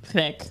said,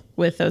 thick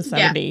with those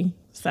 70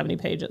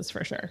 pages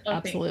for sure. Oh,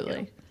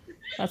 absolutely.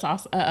 That's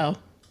awesome. Uh-oh.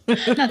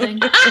 Nothing.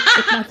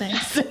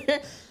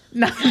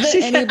 Not that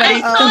anybody. I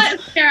saw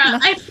it, Sarah.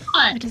 I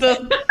saw it.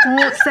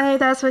 Don't say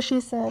that's what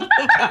she said.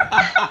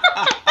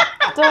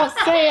 Don't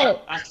say it.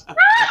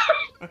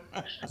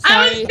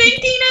 I was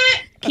thinking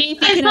it.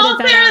 Keith, you can edit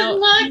that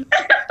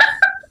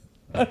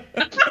out.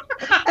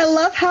 I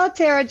love how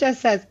Tara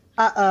just says,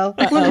 uh-oh.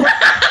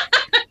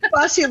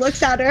 While she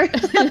looks at her.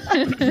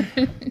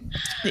 That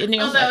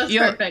was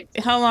perfect.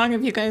 How long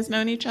have you guys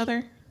known each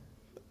other?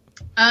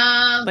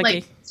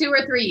 Like 2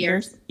 or 3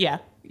 years. Yeah.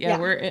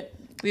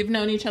 We've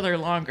known each other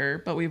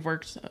longer, but we've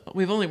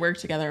only worked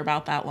together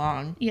about that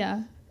long.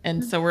 Yeah.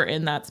 And so we're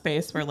in that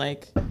space where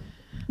like,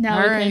 now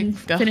we can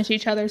finish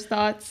each other's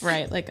thoughts.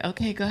 Right. Like,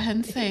 okay, go ahead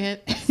and say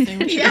it. Say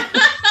what yeah.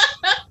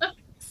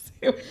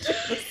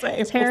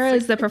 say. Tara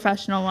is the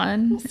professional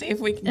one. We'll see if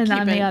we can and keep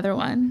I'm the other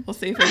one. We'll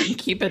see if we can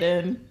keep it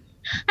in.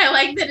 I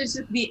like that it's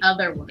just the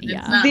other one.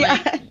 Yeah.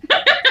 It's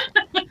not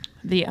like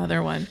the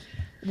other one.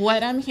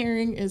 What I'm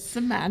hearing is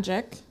some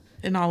magic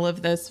in all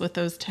of this with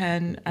those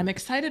 10. I'm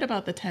excited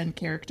about the 10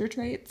 character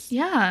traits.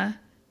 Yeah.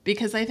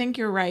 Because I think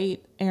you're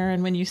right,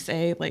 Erin, when you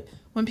say like,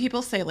 when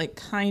people say like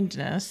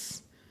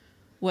kindness,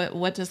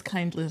 what does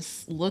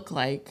kindness look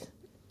like?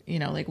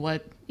 Like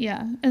what?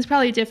 Yeah. It's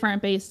probably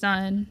different based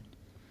on,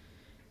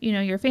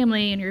 your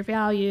family and your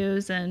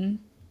values, and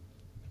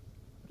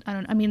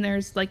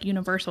there's like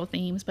universal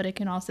themes, but it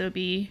can also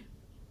be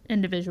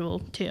individual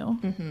too.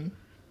 Mm-hmm.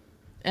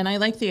 And I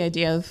like the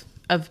idea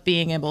of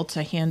being able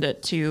to hand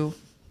it to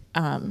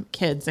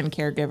kids and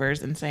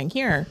caregivers and saying,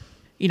 here,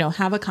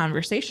 have a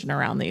conversation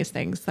around these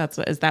things.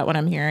 Is that what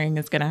I'm hearing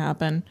is going to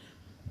happen?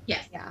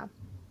 Yes. Yeah.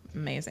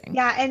 Amazing.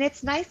 Yeah. And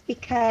it's nice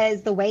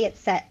because the way it's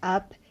set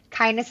up,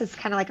 kindness is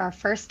kind of like our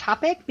first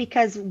topic,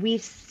 because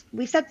we've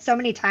said so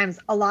many times,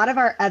 a lot of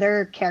our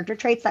other character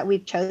traits that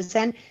we've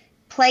chosen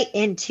play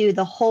into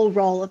the whole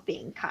role of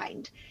being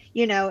kind.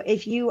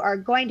 If you are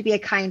going to be a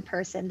kind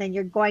person, then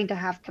you're going to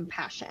have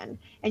compassion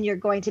and you're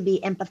going to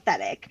be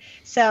empathetic.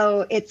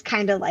 So it's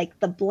kind of like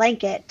the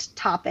blanket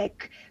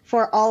topic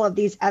for all of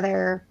these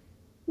other,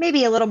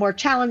 maybe a little more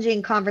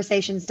challenging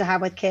conversations to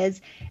have with kids.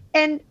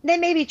 And they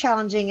may be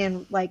challenging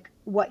in like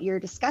what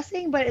you're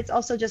discussing, but it's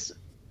also just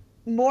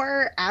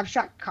more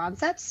abstract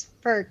concepts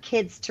for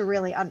kids to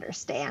really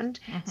understand.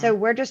 Mm-hmm. So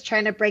we're just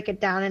trying to break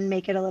it down and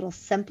make it a little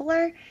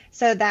simpler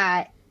so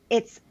that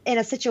it's in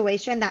a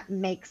situation that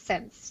makes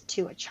sense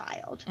to a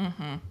child.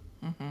 Mm-hmm.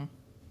 Mm-hmm.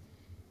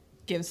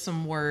 gives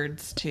some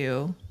words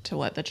to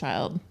what the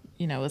child,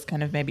 is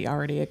kind of maybe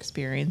already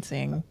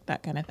experiencing,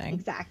 that kind of thing.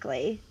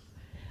 Exactly.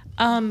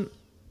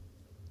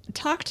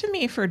 Talk to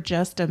me for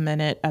just a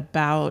minute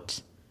about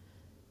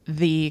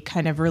the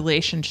kind of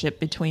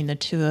relationship between the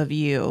two of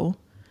you,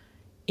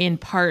 in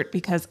part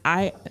because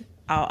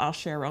I'll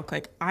share real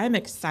quick. I'm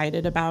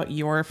excited about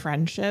your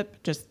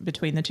friendship just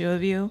between the two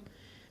of you,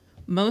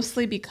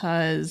 mostly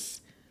because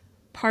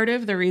part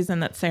of the reason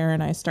that Sarah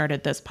and I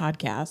started this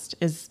podcast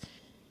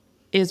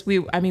is we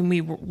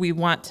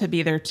want to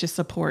be there to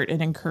support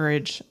and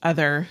encourage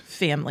other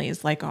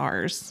families like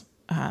ours,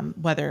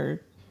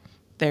 whether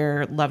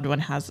their loved one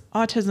has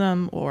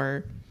autism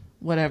or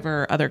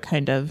whatever other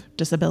kind of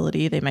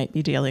disability they might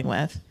be dealing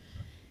with.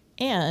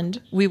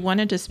 And we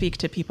wanted to speak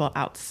to people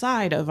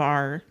outside of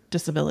our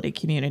disability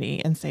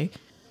community and say,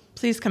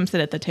 please come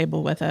sit at the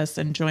table with us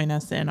and join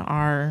us in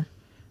our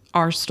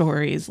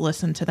stories,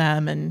 listen to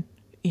them, and,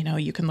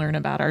 you can learn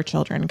about our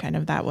children kind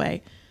of that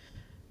way.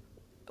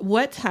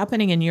 What's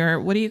happening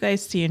what do you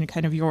guys see in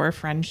kind of your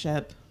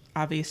friendship?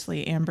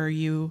 Obviously, Amber,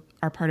 you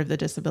are part of the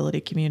disability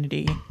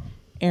community.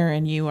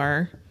 Erin, you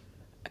are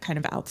kind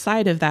of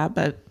outside of that,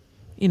 but,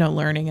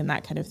 learning and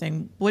that kind of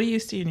thing. What do you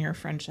see in your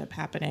friendship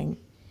happening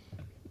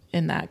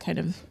in that kind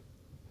of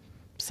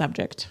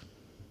subject,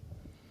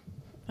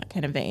 that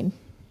kind of vein?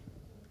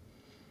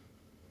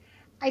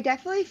 I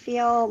definitely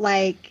feel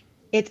like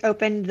it's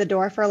opened the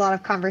door for a lot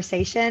of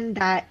conversation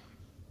that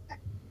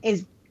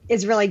is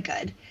really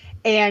good.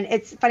 And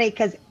it's funny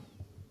because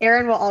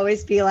Erin will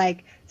always be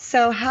like,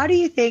 so how do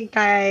you think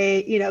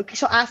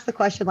she'll ask the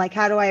question, like,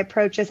 how do I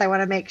approach this? I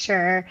want to make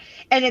sure.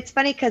 And it's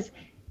funny because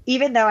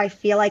even though I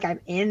feel like I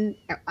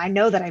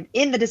know that I'm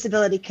in the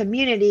disability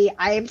community,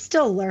 I am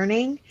still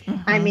learning.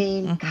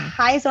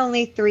 Kai's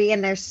only 3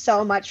 and there's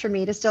so much for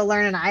me to still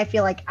learn. And I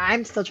feel like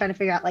I'm still trying to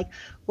figure out like,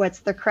 what's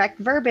the correct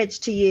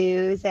verbiage to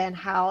use and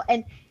how,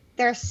 and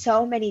there are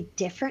so many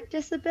different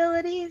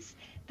disabilities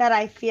that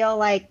I feel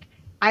like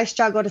I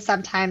struggle to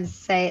sometimes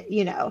say,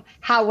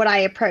 how would I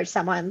approach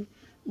someone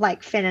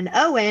like Finn and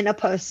Owen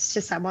opposed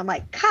to someone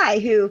like Kai,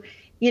 who,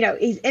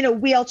 he's in a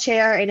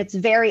wheelchair and it's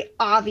very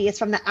obvious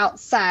from the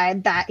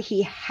outside that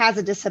he has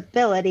a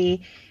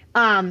disability.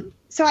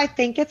 So I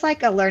think it's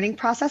like a learning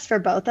process for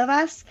both of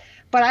us,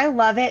 but I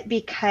love it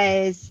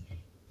because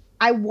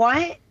I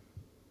want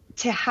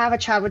to have a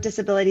child with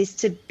disabilities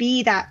to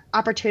be that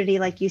opportunity,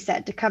 like you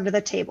said, to come to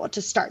the table,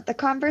 to start the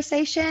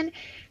conversation.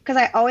 Because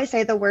I always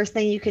say the worst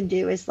thing you can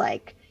do is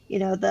like,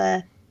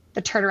 the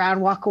turn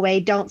around, walk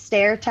away, don't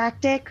stare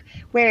tactic,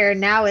 where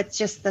now it's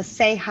just the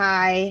say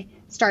hi,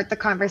 start the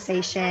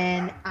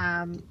conversation,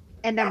 and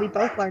then we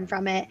both learn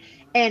from it.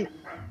 And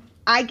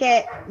I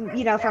get,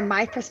 from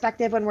my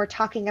perspective, when we're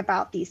talking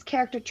about these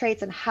character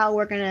traits and how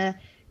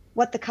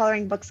what the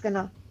coloring book's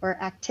or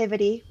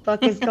activity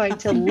book is going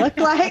to look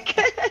like.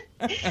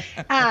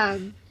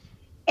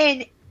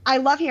 And I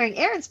love hearing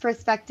Erin's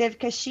perspective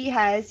because she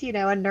has, a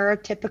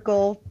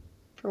neurotypical,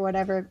 for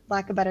whatever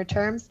lack of better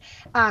terms,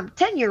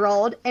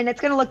 10-year-old, and it's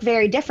going to look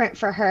very different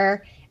for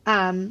her.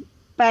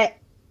 But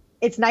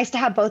it's nice to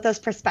have both those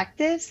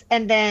perspectives,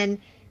 and then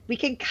we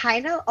can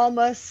kind of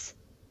almost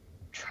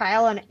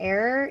trial and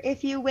error,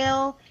 if you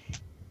will,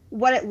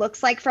 what it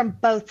looks like from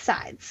both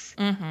sides.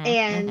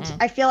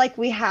 I feel like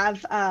we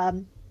have,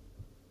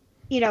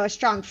 a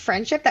strong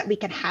friendship that we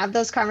can have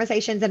those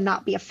conversations and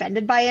not be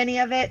offended by any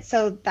of it,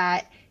 so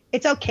that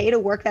it's okay to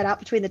work that out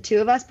between the two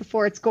of us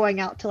before it's going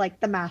out to like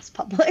the mass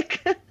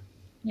public.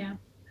 Yeah.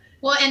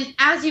 Well, and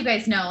as you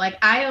guys know, like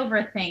I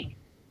overthink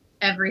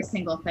every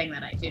single thing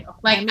that I do.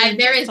 Like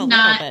there is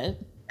not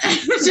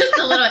just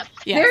a little bit.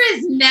 Yes. There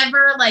is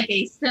never like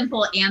a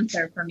simple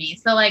answer for me.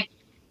 So like,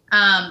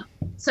 and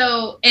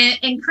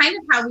kind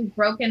of how we've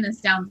broken this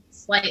down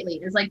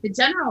slightly is like the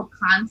general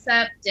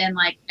concept and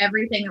like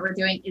everything that we're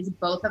doing is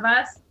both of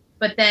us.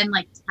 But then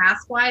like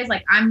task wise,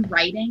 like I'm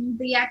writing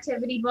the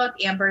activity book,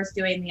 Amber's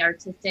doing the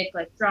artistic,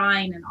 like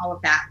drawing and all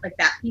of that, like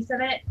that piece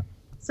of it.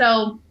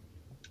 So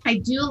I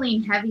do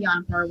lean heavy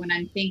on her when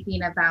I'm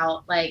thinking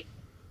about like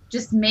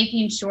just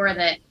making sure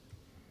that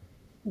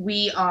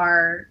we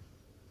are,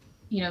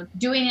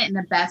 doing it in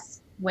the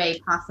best way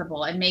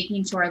possible and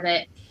making sure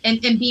that, and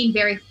being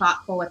very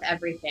thoughtful with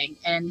everything.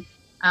 And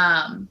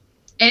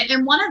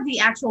one of the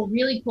actual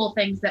really cool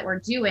things that we're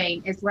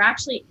doing is we're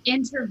actually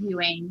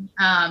interviewing,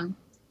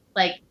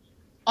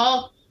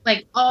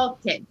 all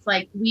kids.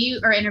 Like we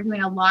are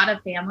interviewing a lot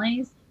of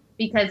families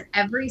because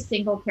every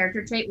single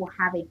character trait will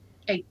have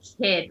a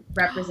kid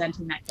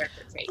representing that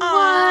character trait.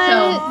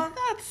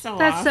 What? So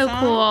that's so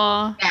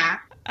cool. Yeah.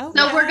 Okay.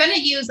 So we're going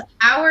to use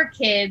our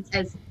kids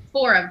as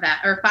 4 of them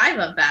or 5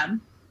 of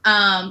them.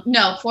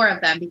 No, 4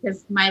 of them,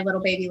 because my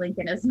little baby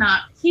Lincoln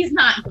he's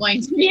not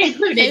going to be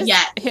included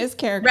yet. His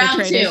character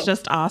trait is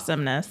just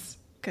awesomeness.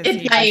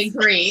 I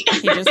agree.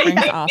 He just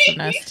brings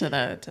awesomeness to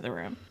the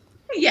room.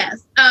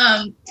 Yes.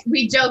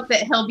 We joke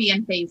that he'll be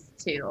in phase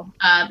 2,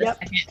 the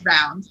second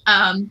round.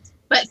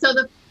 But so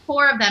the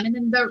 4 of them, and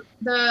then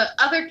the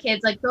other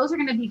kids, like those are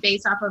going to be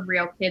based off of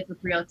real kids with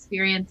real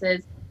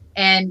experiences.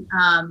 And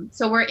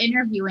so we're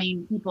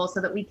interviewing people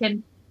so that we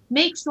can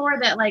make sure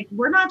that like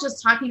we're not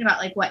just talking about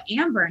like what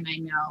Amber and I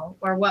know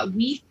or what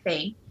we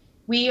think.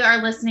 We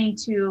are listening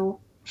to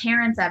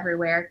parents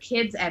everywhere,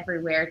 kids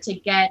everywhere, to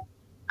get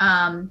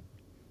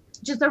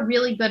just a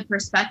really good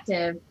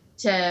perspective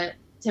to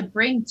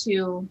bring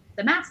to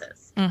the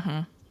masses.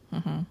 I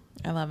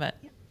love it.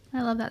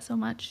 I love that so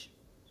much.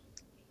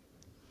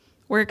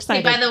 We're Hey,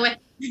 excited. by the way,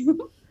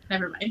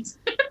 never mind.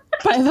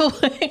 By the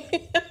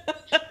way.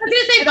 I was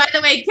gonna say, by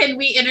the way, can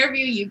we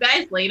interview you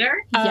guys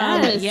later?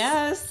 Yes.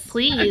 Yes.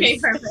 Please. Okay,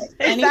 perfect.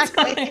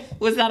 Exactly. Anytime.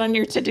 Was that on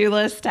your to-do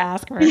list to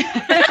ask for?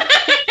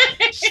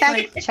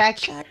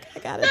 Check. I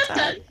got it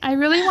done. I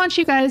really want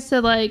you guys to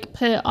like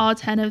put all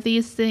 10 of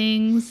these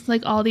things,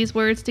 like all these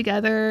words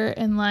together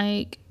in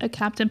like a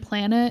Captain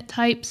Planet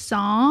type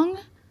song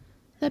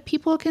that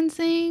people can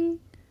sing.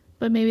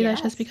 But maybe that's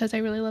just because I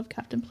really love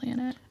Captain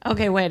Planet.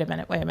 Okay, wait a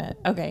minute.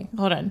 Okay,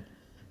 hold on.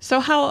 So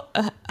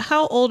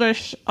how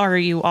oldish are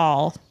you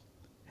all?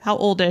 How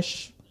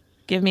oldish?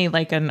 Give me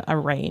like a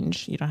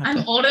range. You don't have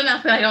I'm to. old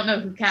enough that I don't know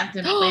who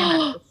Captain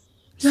Planet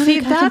is. See,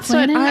 Captain that's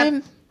what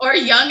Planet? I'm. Or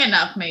young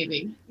enough,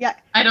 maybe. Yeah.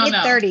 I don't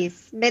know.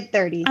 Mid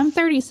 30s. I'm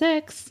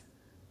 36.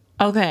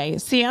 Okay,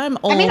 see, I'm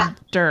I mean,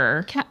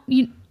 older.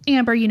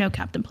 Amber, you know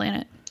Captain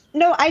Planet.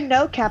 No, I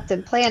know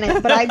Captain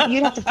Planet, but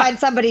you'd have to find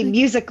somebody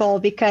musical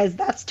because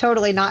that's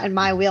totally not in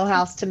my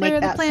wheelhouse to make Where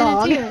the that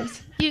song.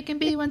 Planeteers. You can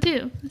be one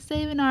too.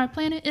 Saving our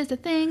planet is the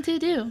thing to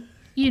do.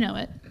 You know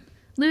it.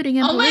 Looting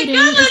and Oh my polluting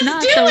god, is let's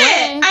not do the it!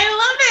 way.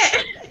 I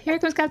love it! Here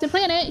comes Captain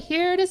Planet,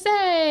 here to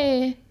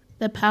say,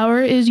 the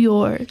power is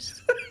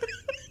yours.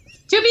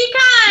 To be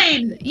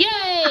kind!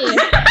 Yay!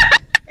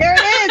 There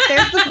it is.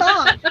 There's the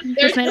song.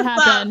 Just made it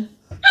happen.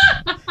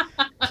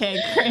 Okay,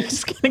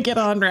 Craig's gonna get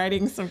on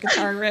writing some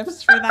guitar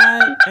riffs for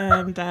that,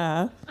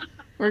 and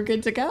we're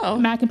good to go.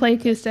 Matt can play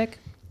acoustic.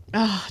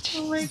 Oh,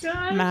 Oh my jeez.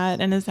 god.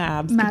 Matt and his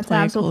abs. Matt's can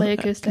abs will play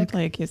Can acoustic.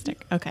 play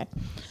acoustic. Okay.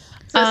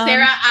 So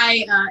Sarah,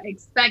 I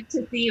expect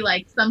to see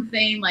like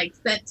something like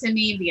sent to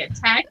me via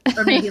text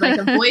or maybe like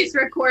a voice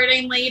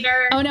recording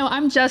later. Oh no,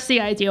 I'm just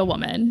the ideal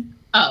woman.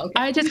 Oh, okay.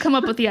 I just come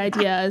up with the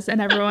ideas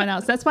and everyone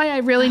else. That's why I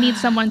really need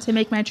someone to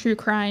make my true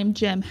crime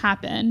gym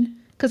happen.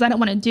 Because I don't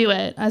want to do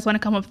it. I just want to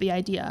come up with the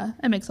idea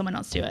and make someone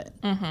else do it.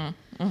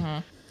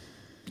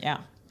 Yeah.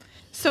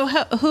 So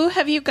who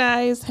have you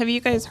guys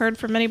heard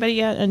from anybody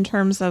yet in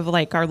terms of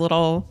like our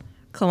little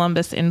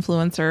Columbus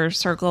influencer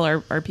circle?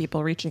 Are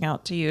people reaching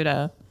out to you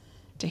to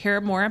hear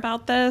more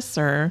about this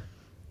or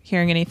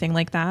hearing anything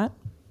like that?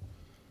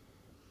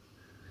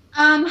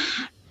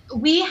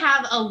 We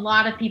have a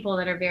lot of people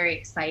that are very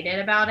excited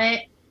about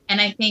it.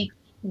 And I think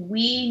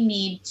we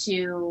need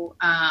to,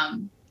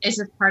 it's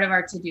just part of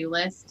our to-do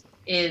list,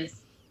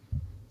 is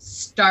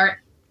start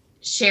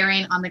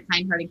sharing on the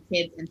Kind Hearted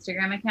Kids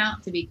Instagram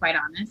account, to be quite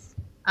honest,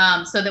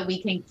 so that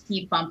we can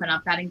keep bumping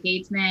up that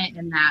engagement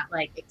and that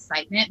like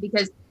excitement,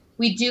 because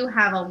we do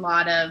have a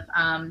lot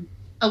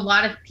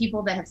of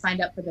people that have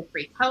signed up for the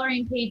free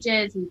coloring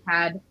pages. We've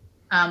had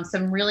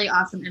some really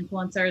awesome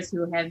influencers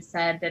who have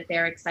said that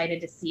they're excited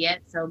to see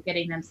it. So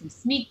getting them some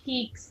sneak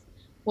peeks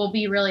will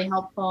be really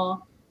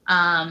helpful.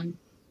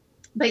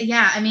 But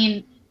yeah, I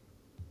mean,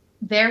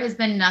 there has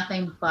been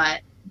nothing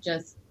but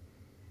just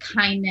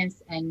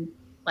kindness and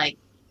like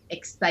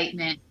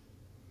excitement,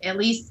 at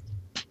least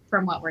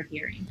from what we're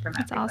hearing from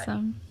That's everybody.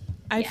 awesome.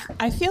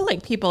 I feel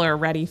like people are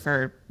ready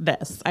for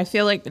this. I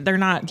feel like they're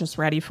not just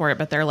ready for it,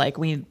 but they're like,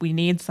 we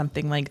need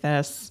something like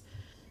this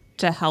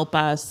to help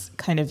us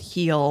kind of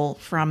heal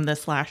from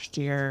this last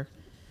year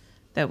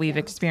that we've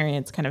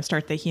experienced, kind of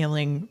start the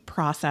healing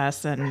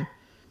process and,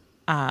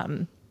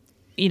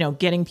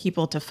 getting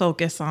people to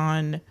focus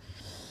on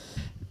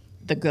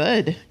the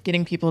good,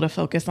 getting people to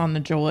focus on the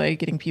joy,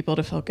 getting people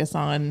to focus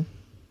on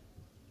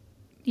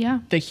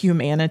the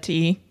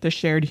humanity, the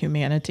shared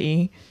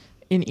humanity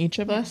in each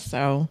of us.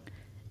 So,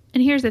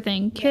 and here's the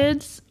thing.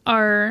 Kids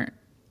are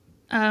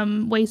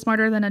way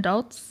smarter than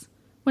adults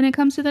when it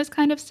comes to this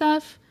kind of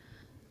stuff.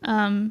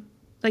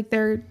 Like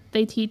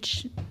they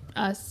teach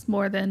us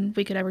more than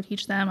we could ever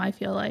teach them, I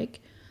feel like.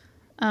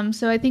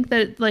 So I think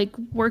that like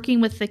working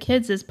with the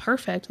kids is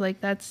perfect. Like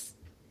that's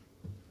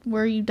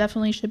where you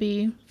definitely should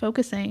be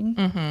focusing.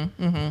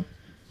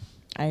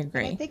 I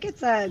agree. I think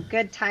it's a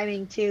good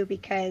timing too,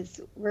 because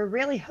we're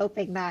really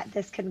hoping that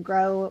this can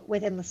grow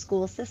within the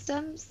school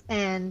systems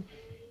and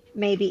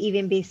maybe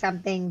even be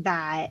something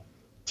that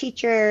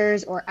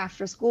teachers or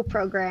after school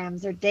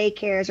programs or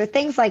daycares or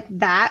things like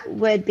that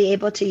would be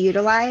able to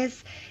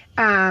utilize.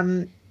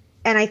 And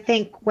I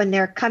think when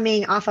they're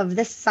coming off of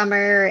this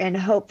summer and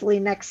hopefully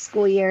next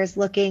school year is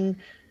looking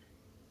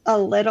a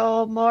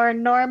little more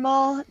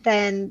normal,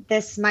 then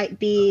this might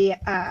be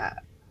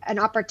an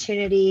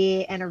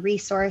opportunity and a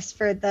resource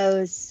for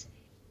those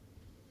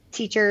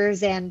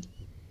teachers and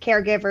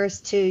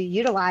caregivers to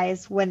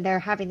utilize when they're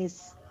having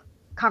these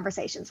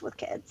conversations with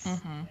kids.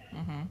 I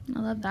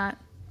love that.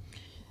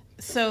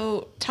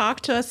 So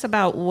talk to us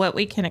about what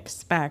we can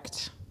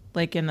expect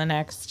like in the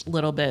next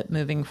little bit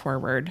moving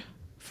forward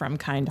from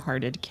Kind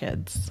Hearted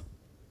Kids.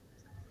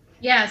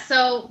 Yeah,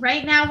 so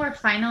right now we're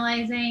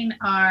finalizing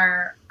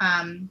our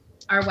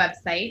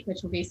website,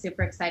 which will be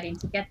super exciting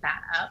to get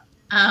that up.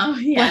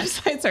 Yeah.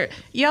 Websites are,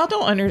 y'all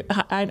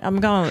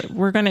don't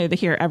we're going to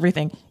hear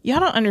everything. Y'all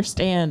don't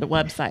understand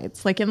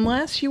websites. Like,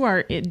 unless you are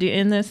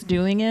in this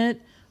doing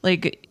it,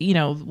 like, you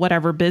know,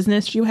 whatever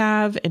business you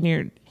have and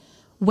the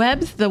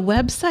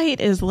website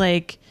is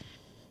like,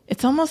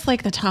 it's almost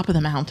like the top of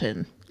the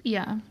mountain.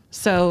 Yeah.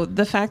 So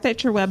the fact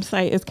that your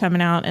website is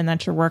coming out and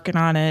that you're working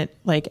on it,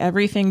 like,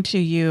 everything to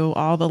you,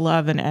 all the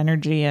love and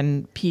energy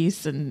and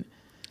peace, and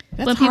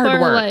that's when people hard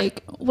are work.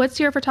 like, what's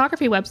your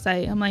photography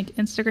website? I'm like,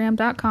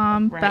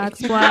 Instagram.com Right.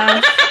 /.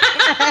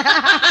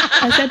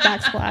 I said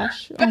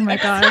backsplash. Oh my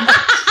God.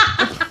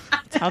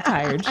 That's how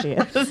tired she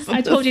is.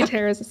 I told you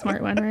Tara's a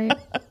smart one, right?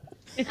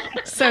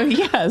 So,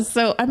 yeah.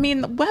 So, I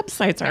mean,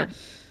 websites are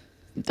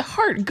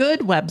hard. Good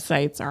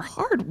websites are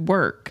hard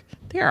work.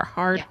 They are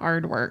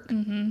hard work.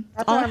 Mm-hmm.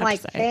 That's all why I I'm have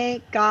like, to say.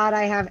 thank God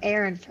I have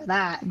Erin for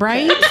that.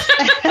 Right?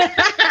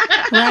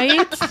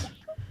 Right?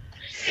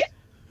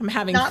 I'm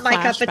having Not my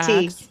cup of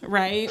tea. flashbacks,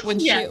 right? When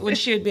Yeah.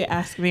 she would be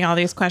asking me all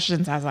these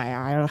questions, I was like,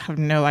 I don't have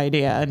no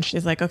idea. And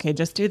she's like, okay,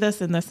 just do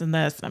this and this and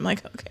this. And I'm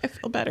like, okay, I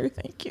feel better.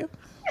 Thank you.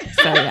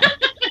 So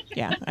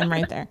yeah, I'm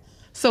right there.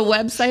 So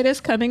website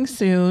is coming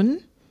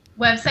soon.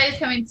 Website is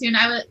coming soon.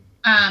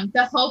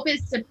 The hope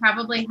is to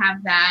probably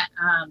have that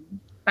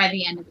by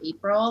the end of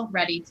April,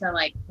 ready to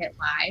like hit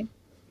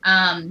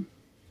live.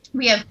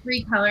 We have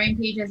 3 coloring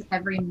pages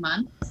every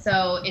month.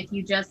 So if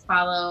you just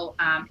follow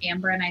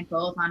Amber and I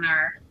both on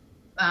our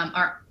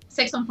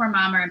 614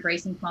 Mom or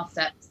Embracing Small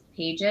Steps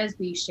pages,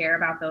 we share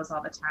about those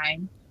all the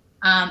time.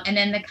 And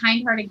then the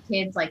Kind Hearted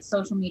Kids, like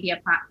social media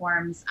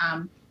platforms,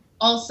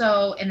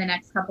 also in the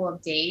next couple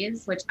of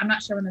days, which I'm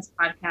not sure when this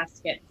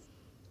podcast gets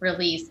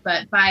released,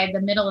 but by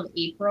the middle of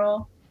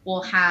April,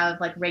 we'll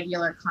have like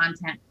regular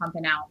content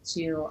pumping out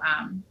to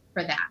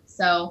for that.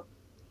 So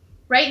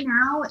right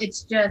now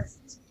it's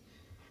just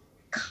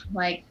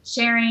like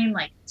sharing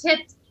like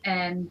tips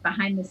and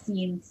behind the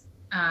scenes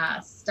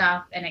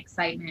stuff and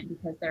excitement,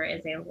 because there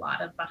is a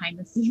lot of behind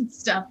the scenes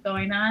stuff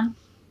going on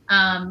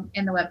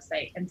in the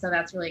website. And so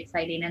that's really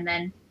exciting. And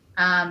then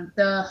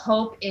the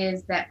hope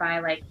is that by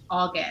like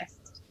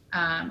August,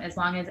 as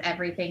long as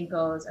everything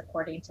goes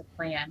according to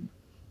plan,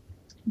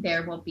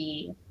 there will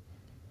be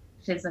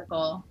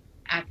physical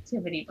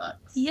activity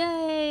books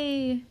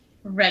Yay.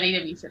 ready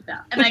to be shipped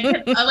out. And I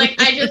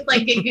just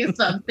like get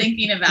goosebumps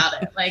thinking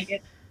about it. Like,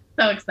 it's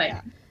so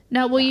exciting.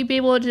 Now, will you be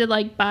able to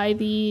like buy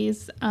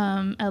these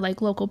at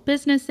like local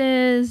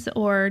businesses,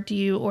 or do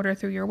you order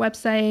through your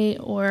website,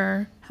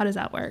 or how does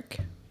that work?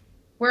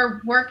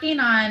 We're working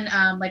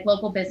on like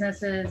local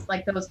businesses,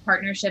 like those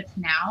partnerships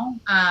now.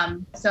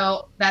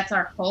 So that's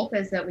our hope,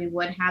 is that we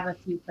would have a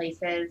few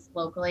places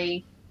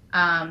locally.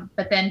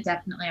 But then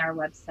definitely our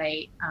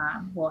website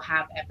will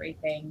have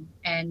everything.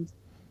 And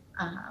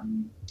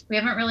we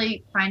haven't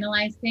really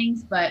finalized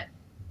things, but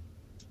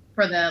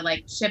for the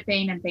like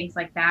shipping and things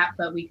like that,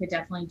 but we could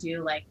definitely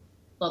do like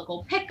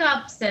local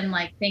pickups and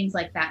like things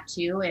like that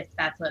too. If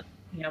that's what,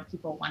 you know,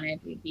 people wanted,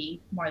 we'd be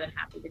more than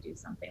happy to do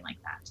something like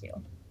that too.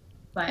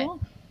 But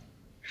Cool.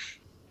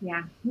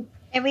 yeah.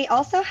 And we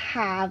also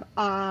have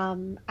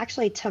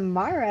actually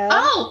tomorrow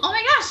Oh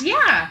my gosh.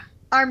 Yeah.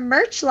 our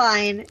merch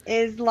line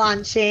is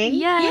launching.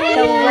 Yay.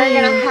 So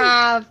we're gonna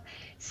have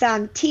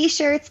some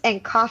t-shirts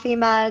and coffee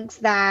mugs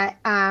that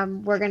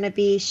we're gonna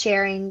be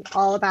sharing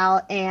all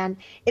about, and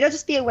it'll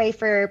just be a way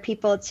for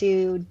people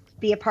to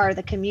be a part of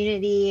the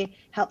community,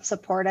 help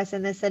support us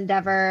in this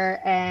endeavor.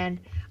 And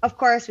of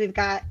course, we've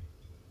got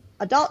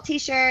adult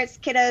t-shirts,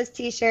 kiddos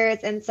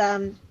t-shirts, and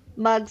some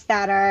mugs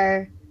that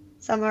are,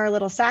 some are a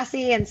little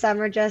sassy and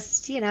some are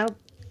just, you know,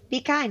 be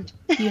kind.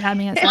 You had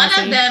me at One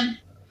sassy. of them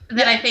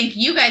that I think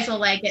you guys will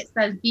like, it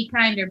says be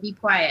kind or be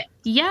quiet.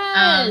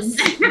 Yes.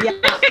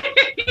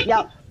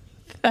 Yep.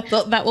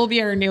 That will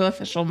be our new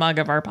official mug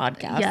of our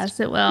podcast. Yes,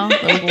 it will.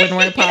 Like, when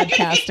we're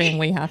podcasting,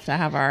 we have to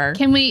have our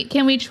Can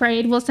we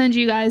trade? We'll send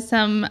you guys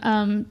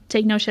some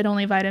Take No Shit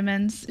Only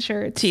Vitamins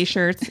shirts.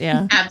 t-shirts.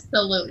 Yeah.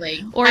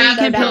 Absolutely. Or you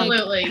can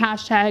Absolutely. pick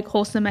hashtag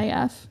wholesome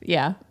AF.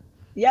 Yeah.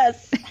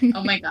 Yes.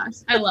 Oh my gosh.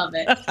 I love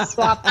it.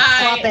 Swap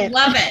I it.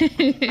 love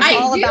it. I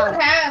All do about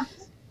it.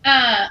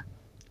 have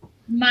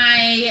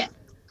my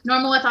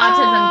Normal with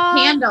Autism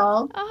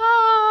candle.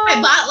 Oh.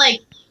 I bought like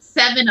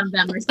 7 of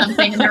them or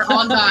something, and they're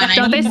all gone. I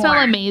Don't need they smell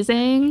more.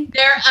 amazing?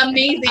 They're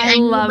amazing. I I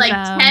need love like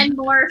them. 10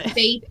 more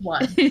faith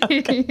ones. They're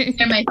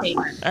my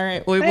favorite. All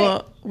right.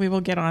 We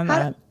will get on How-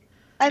 that.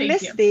 I Thank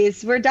missed you.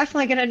 these. We're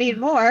definitely gonna need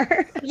more.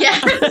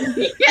 Yes.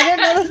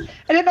 I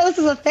didn't know this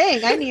was a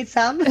thing. I need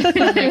some. Oh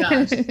my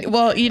gosh.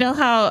 Well, you know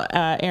how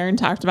Erin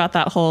talked about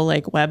that whole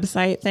like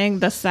website thing?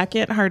 The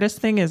second hardest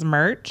thing is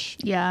merch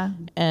Yeah.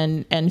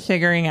 and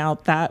figuring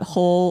out that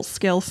whole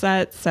skill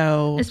set.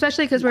 So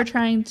Especially because we're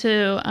trying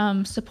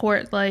to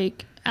support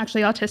like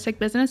actually autistic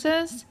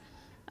businesses.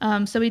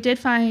 So we did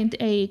find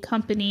a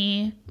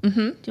company. Mm-hmm.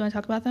 Do you want to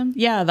talk about them?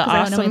 Yeah, the awesome.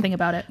 I don't know anything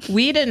about it.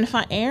 We didn't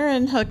find.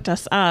 Aaron hooked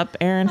us up.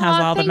 Aaron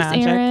has all the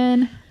magic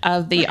Aaron.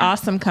 of the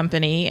awesome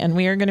company, and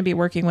we are going to be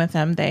working with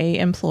them. They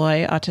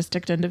employ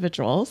autistic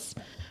individuals,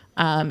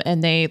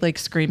 and they like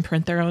screen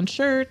print their own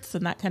shirts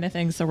and that kind of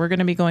thing. So we're going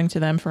to be going to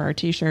them for our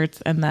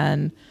T-shirts, and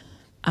then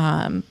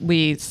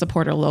we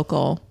support a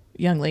local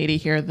young lady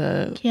here, with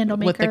the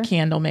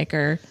candle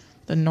maker.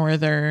 The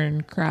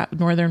Northern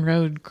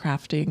Road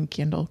Crafting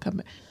Candle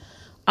Company.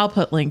 I'll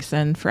put links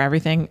in for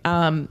everything.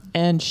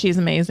 And she's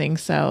amazing.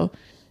 So,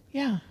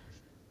 yeah.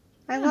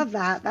 I love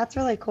that. That's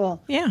really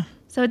cool. Yeah.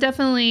 So it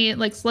definitely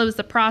like slows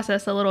the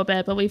process a little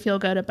bit, but we feel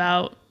good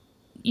about,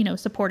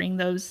 supporting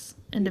those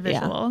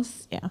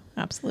individuals. Yeah,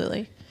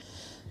 absolutely.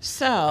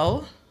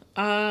 So,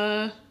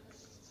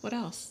 what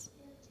else?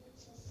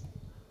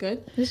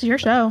 Good? This is your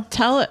show.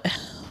 Tell it.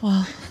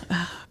 Well,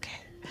 okay.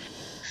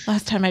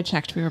 Last time I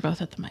checked, we were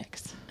both at the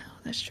mics. Oh,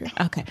 that's true.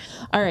 Okay.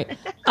 All right.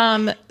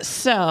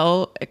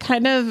 So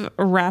kind of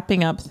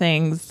wrapping up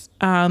things,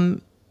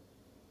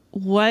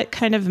 what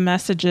kind of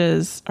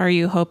messages are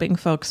you hoping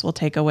folks will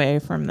take away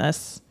from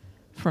this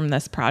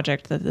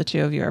project that the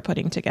two of you are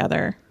putting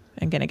together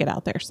and going to get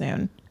out there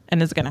soon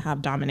and is going to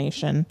have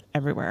domination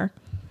everywhere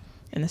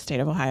in the state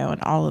of Ohio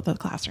and all of the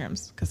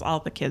classrooms, because all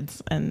the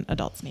kids and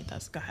adults need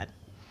this? Go ahead.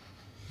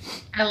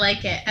 I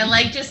like it. I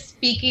like just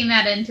speaking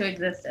that into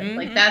existence.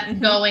 Like that's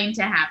going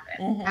to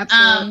happen.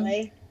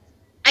 Absolutely.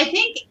 I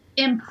think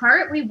in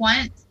part we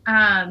want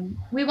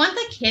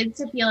the kids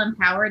to feel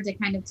empowered to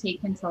kind of take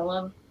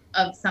control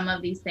of some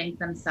of these things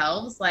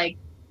themselves. Like,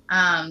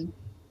 I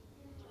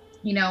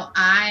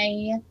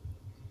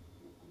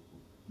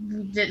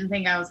didn't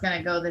think I was going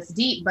to go this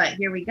deep, but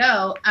here we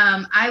go.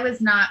 I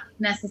was not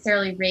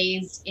necessarily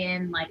raised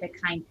in like a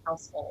kind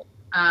household.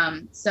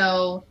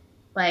 So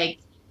like,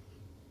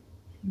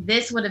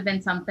 this would have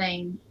been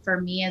something for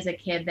me as a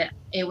kid that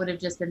it would have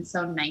just been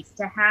so nice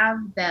to have,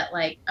 that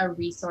like a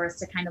resource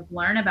to kind of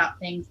learn about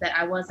things that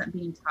I wasn't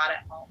being taught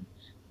at home.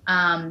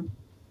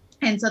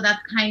 And so that's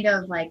kind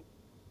of like,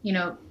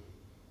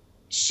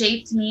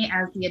 shaped me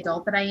as the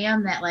adult that I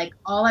am, that like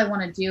all I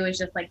want to do is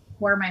just like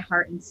pour my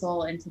heart and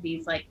soul into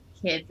these like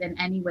kids in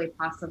any way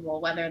possible,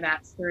 whether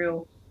that's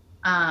through,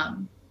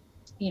 and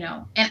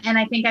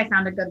I think I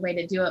found a good way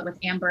to do it with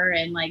Amber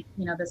and like,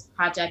 this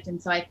project.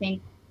 And so I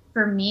think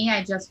for me,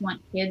 I just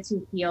want kids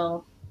who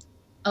feel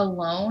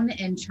alone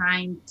and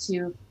trying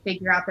to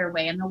figure out their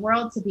way in the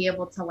world to be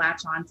able to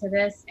latch onto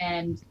this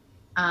and,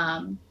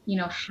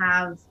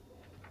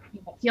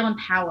 feel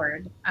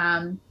empowered.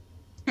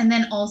 And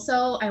then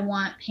also I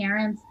want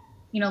parents,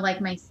 like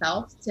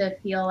myself, to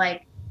feel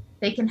like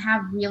they can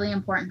have really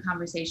important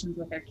conversations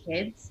with their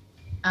kids.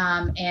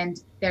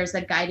 And there's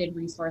a guided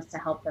resource to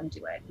help them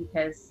do it,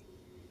 because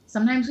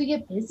sometimes we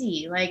get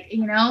busy,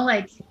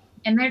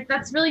 and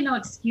that's really no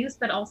excuse,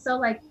 but also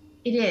like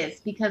it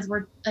is, because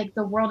we're like,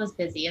 the world is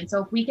busy. And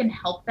so if we can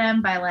help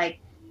them by like,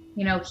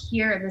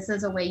 here, this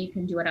is a way you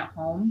can do it at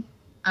home,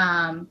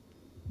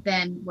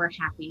 then we're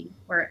happy.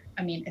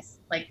 It's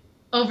like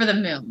over the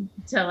moon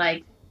to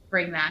like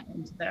bring that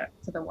into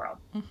the world.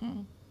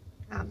 Mm-hmm.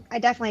 I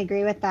definitely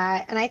agree with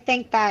that. And I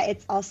think that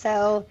it's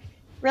also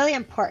really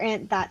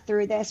important that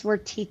through this, we're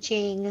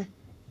teaching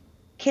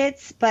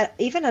kids, but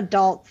even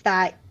adults,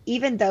 that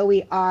even though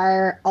we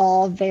are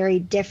all very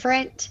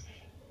different,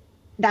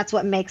 that's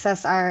what makes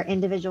us our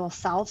individual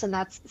selves, and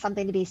that's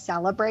something to be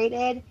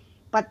celebrated.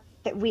 But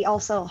that we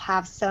also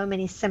have so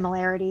many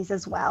similarities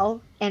as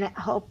well, and I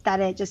hope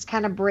that it just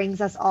kind of brings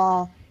us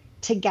all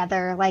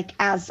together, like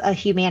as a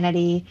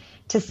humanity,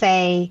 to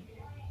say,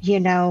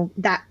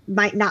 that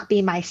might not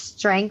be my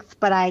strength,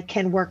 but I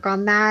can work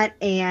on that,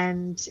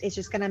 and it's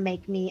just going to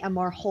make me a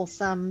more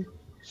wholesome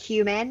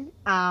human.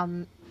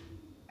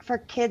 For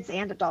kids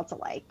and adults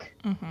alike.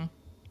 Mm-hmm.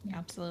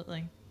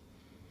 Absolutely.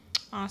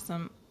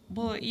 Awesome.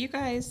 Well, you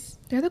guys,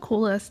 they're the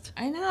coolest.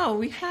 I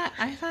know.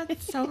 I've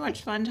had so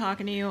much fun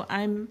talking to you.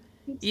 I'm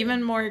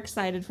even more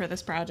excited for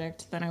this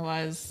project than I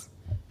was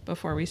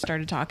before we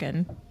started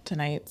talking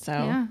tonight. So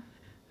yeah.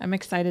 I'm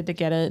excited to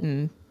get it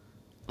and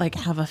like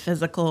have a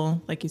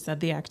physical, like you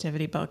said, the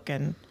activity book,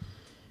 and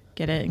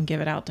get it and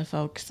give it out to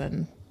folks.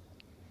 And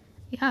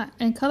yeah.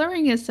 And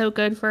coloring is so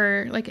good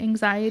for like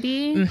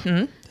anxiety.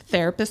 Mm-hmm.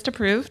 Therapist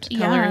approved.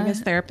 Coloring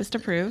is therapist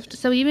approved.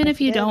 So even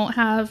if you don't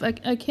have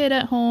a kid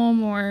at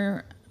home,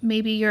 or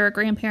maybe you're a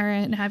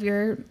grandparent and have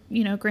your,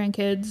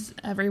 grandkids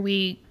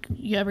every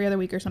other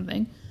week or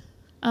something,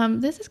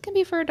 this can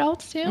be for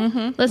adults too.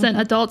 Mm-hmm, Listen,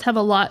 adults have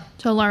a lot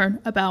to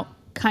learn about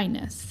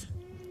kindness.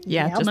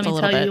 Yeah, just let me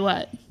tell you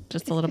what.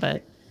 Just a little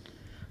bit.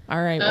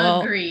 All right.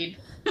 Well, agreed.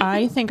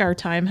 I think our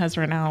time has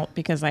run out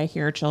because I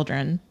hear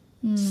children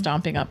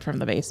stomping up from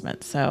the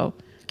basement. So.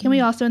 Can we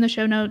also in the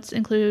show notes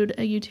include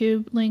a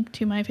YouTube link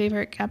to my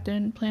favorite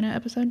Captain Planet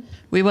episode?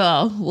 We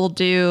will. We'll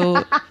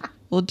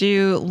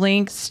do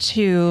links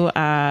to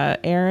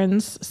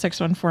Erin's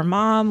 614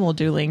 Mom. We'll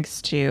do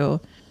links to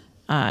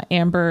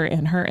Amber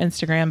and her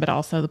Instagram, but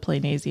also the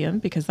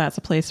Playnasium, because that's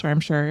a place where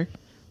I'm sure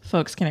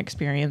folks can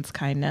experience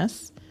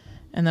kindness.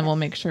 And then we'll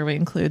make sure we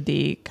include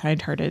the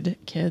Kind-Hearted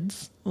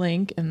Kids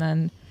link, and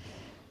then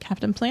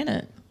Captain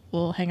Planet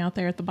will hang out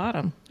there at the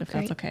bottom, if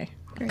Great. that's okay.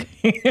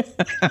 Great.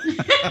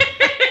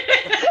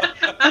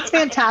 That's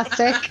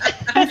fantastic.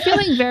 I'm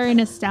feeling very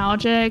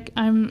nostalgic.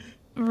 I'm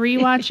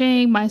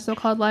rewatching My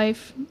So-Called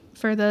Life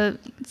for the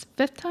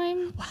 5th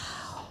time.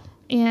 Wow.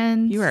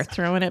 And You are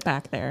throwing it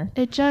back there.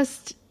 it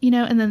just,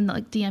 and then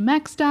like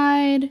DMX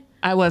died.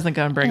 I wasn't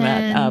going to bring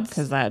that up And-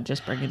 because that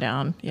just bring you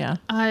down. Yeah.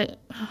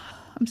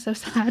 I'm so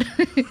sad.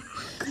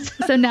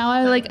 So now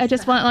I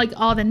just want like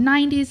all the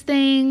 90s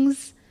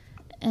things,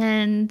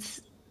 and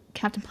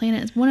Captain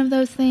Planet is one of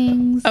those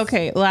things.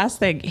 Okay, last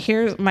thing.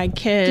 Here's my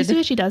Do you see kid.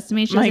 what she does to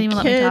me? She doesn't even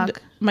let me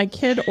talk. My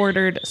kid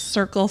ordered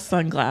circle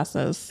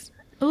sunglasses.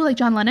 Oh, like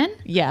John Lennon?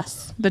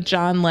 Yes, the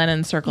John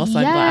Lennon circle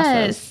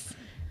sunglasses. Yes.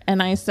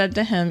 And I said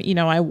to him,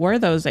 I wore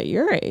those at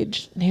your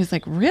age. And he was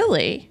like,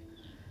 really?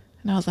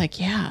 And I was like,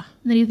 yeah.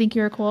 Then you think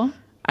you're cool?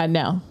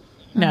 No,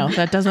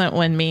 that doesn't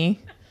win me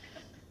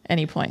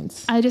any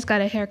points. I just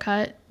got a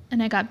haircut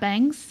and I got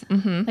bangs,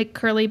 like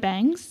curly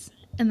bangs,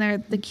 and they're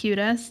the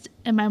cutest.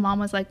 And my mom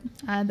was like,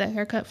 I had that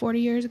haircut 40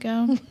 years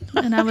ago.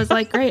 And I was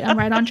like, great, I'm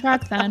right on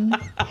track then.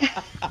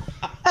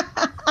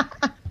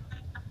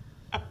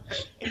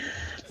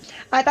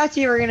 I thought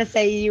you were going to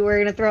say you were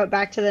going to throw it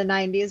back to the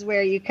 90s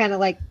where you kind of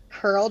like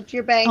curled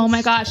your bangs. Oh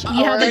my gosh, we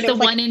had like It the was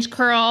like- 1-inch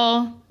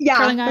curl. Yeah,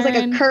 curling it was like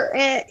iron. a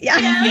curtain. Yeah.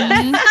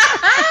 Mhm.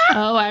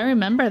 Oh, I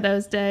remember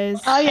those days.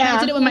 Oh, yeah. I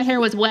did it when my hair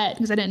was wet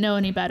because I didn't know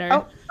any better.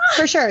 Oh,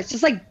 for sure. It's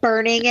just like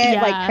burning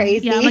it like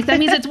crazy. Yeah, I'm like, that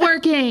means it's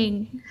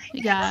working.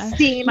 Yeah.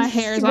 Steam My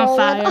hair's on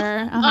swollen.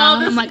 fire. Oh,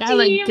 the I'm like, I steam.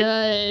 look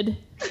good.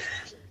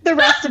 The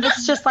rest of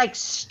it's just like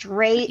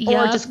straight or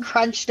Yup. just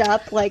crunched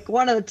up, like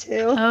one of the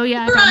two. Oh,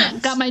 yeah.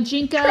 Crunch. Got my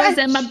Jinkos Crunch.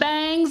 and my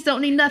bangs.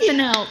 Don't need nothing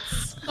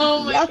else.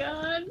 Oh my Yep.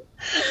 God.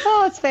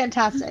 Oh, it's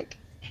fantastic.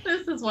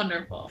 This is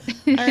wonderful.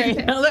 All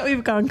right, now that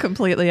we've gone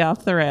completely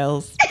off the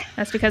rails,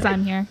 That's because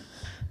I'm here.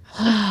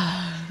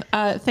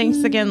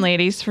 thanks again,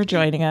 ladies, for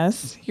joining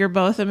us. You're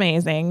both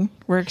amazing.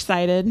 We're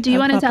excited. Do you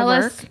want to about the tell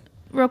work. us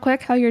real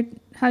quick how your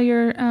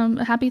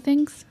happy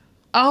things?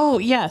 Oh,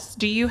 yes.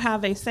 Do you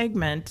have a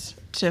segment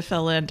to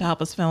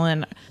help us fill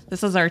in?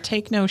 This is our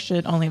Take No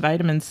Shit Only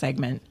Vitamins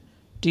segment.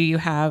 Do you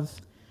have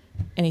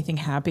anything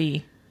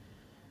happy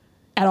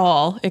at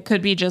all? It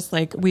could be just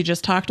like we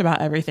just talked about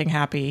everything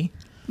happy.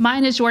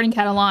 Mine is Jordan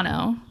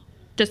Catalano.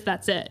 Just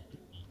that's it.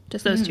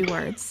 Just those 2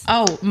 words.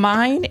 Oh,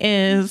 mine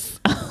is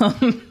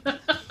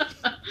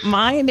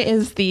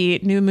the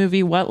new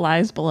movie What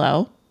Lies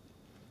Below.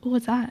 Ooh,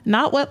 what's that?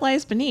 Not What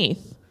Lies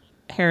Beneath.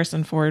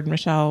 Harrison Ford,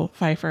 Michelle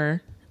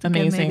Pfeiffer, good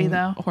amazing movie,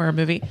 though. horror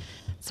movie.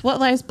 It's What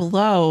Lies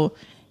Below,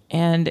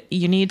 and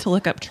you need to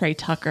look up Trey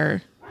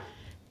Tucker.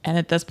 And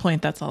at this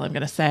point, that's all I'm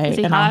going to say. Is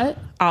he and hot?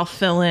 I'll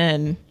fill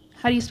in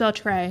How do you spell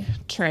Trey?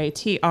 Trey,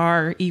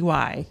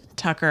 Trey,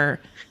 Tucker.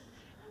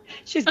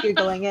 She's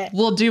Googling it.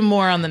 We'll do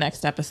more on the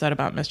next episode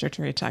about Mr.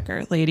 Trey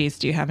Tucker. Ladies,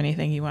 do you have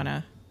anything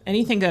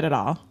good at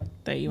all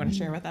that you want to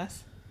share with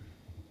us?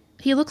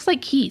 He looks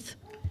like Keith.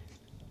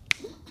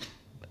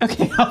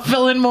 Okay, I'll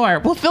fill in more.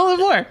 We'll fill in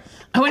more.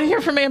 I want to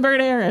hear from Amber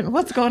and Aaron.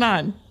 What's going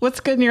on? What's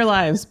good in your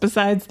lives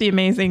besides the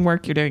amazing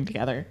work you're doing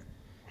together?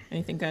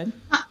 Anything good?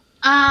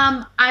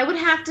 I would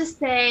have to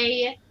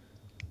say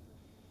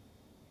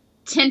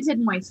tinted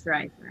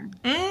moisturizer.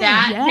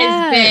 That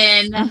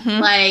Yes. has been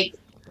like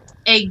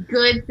a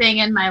good thing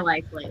in my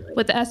life lately.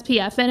 With the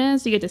SPF in it,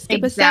 so you get to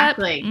skip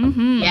Exactly. a step.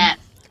 Mm-hmm. Yes.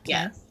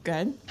 Yes.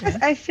 Good.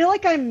 I feel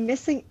like I'm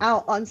missing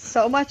out on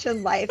so much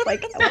in life.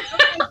 Like, I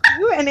don't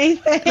do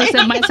anything.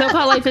 Listen, My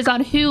So-Called Life is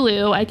on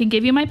Hulu. I can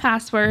give you my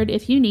password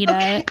if you need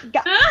it.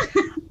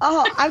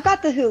 Oh, I've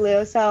got the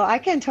Hulu, so I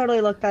can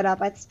totally look that up.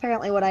 That's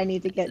apparently what I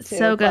need to get to.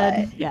 So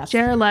good. but- Yes.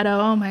 Jared Leto.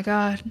 Oh my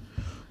God.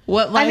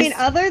 What lies? I mean,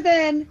 other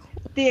than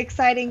the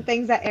exciting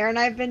things that Aaron and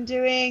I've been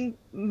doing,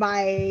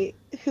 my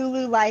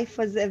Hulu life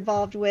was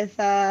involved with,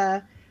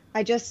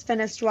 I just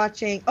finished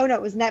watching, oh no,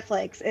 it was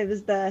Netflix. It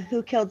was the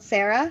Who Killed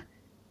Sarah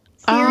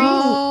series.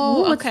 Oh,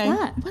 Ooh, what's okay.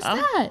 that? What's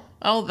that?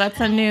 Oh, it's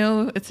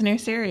a new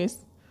series.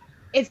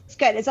 It's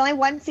good. It's only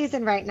 1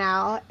 season right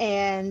now,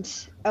 and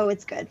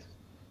it's good.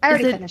 I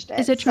already finished it.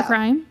 Is it true so.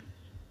 crime?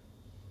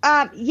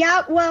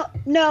 Yeah, well,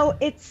 no,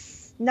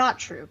 it's not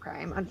true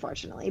crime,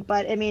 unfortunately.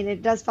 But I mean,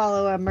 it does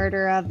follow a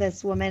murder of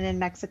this woman in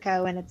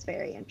Mexico, and it's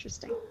very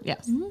interesting.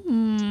 Yes.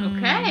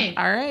 Okay.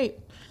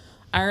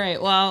 All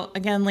right. Well,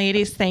 again,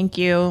 ladies, thank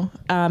you.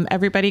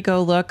 Everybody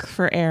go look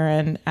for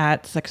Aaron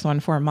at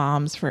 614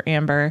 Moms, for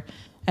Amber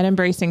at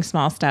Embracing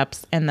Small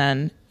Steps, and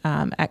then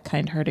at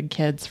Kind-Hearted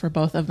Kids for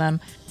both of them.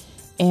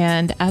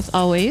 And as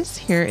always,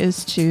 here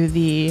is to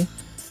the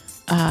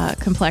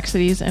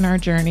complexities in our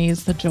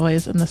journeys, the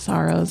joys and the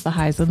sorrows, the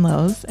highs and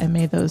lows, and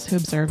may those who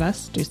observe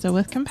us do so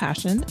with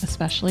compassion,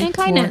 especially And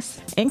kindness.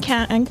 and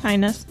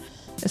kindness,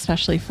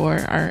 especially for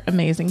our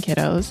amazing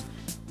kiddos.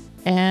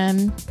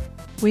 And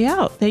we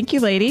out. Thank you,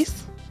 ladies.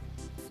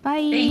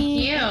 Bye.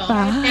 Thank you.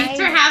 Bye. Thanks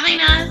for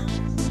having us.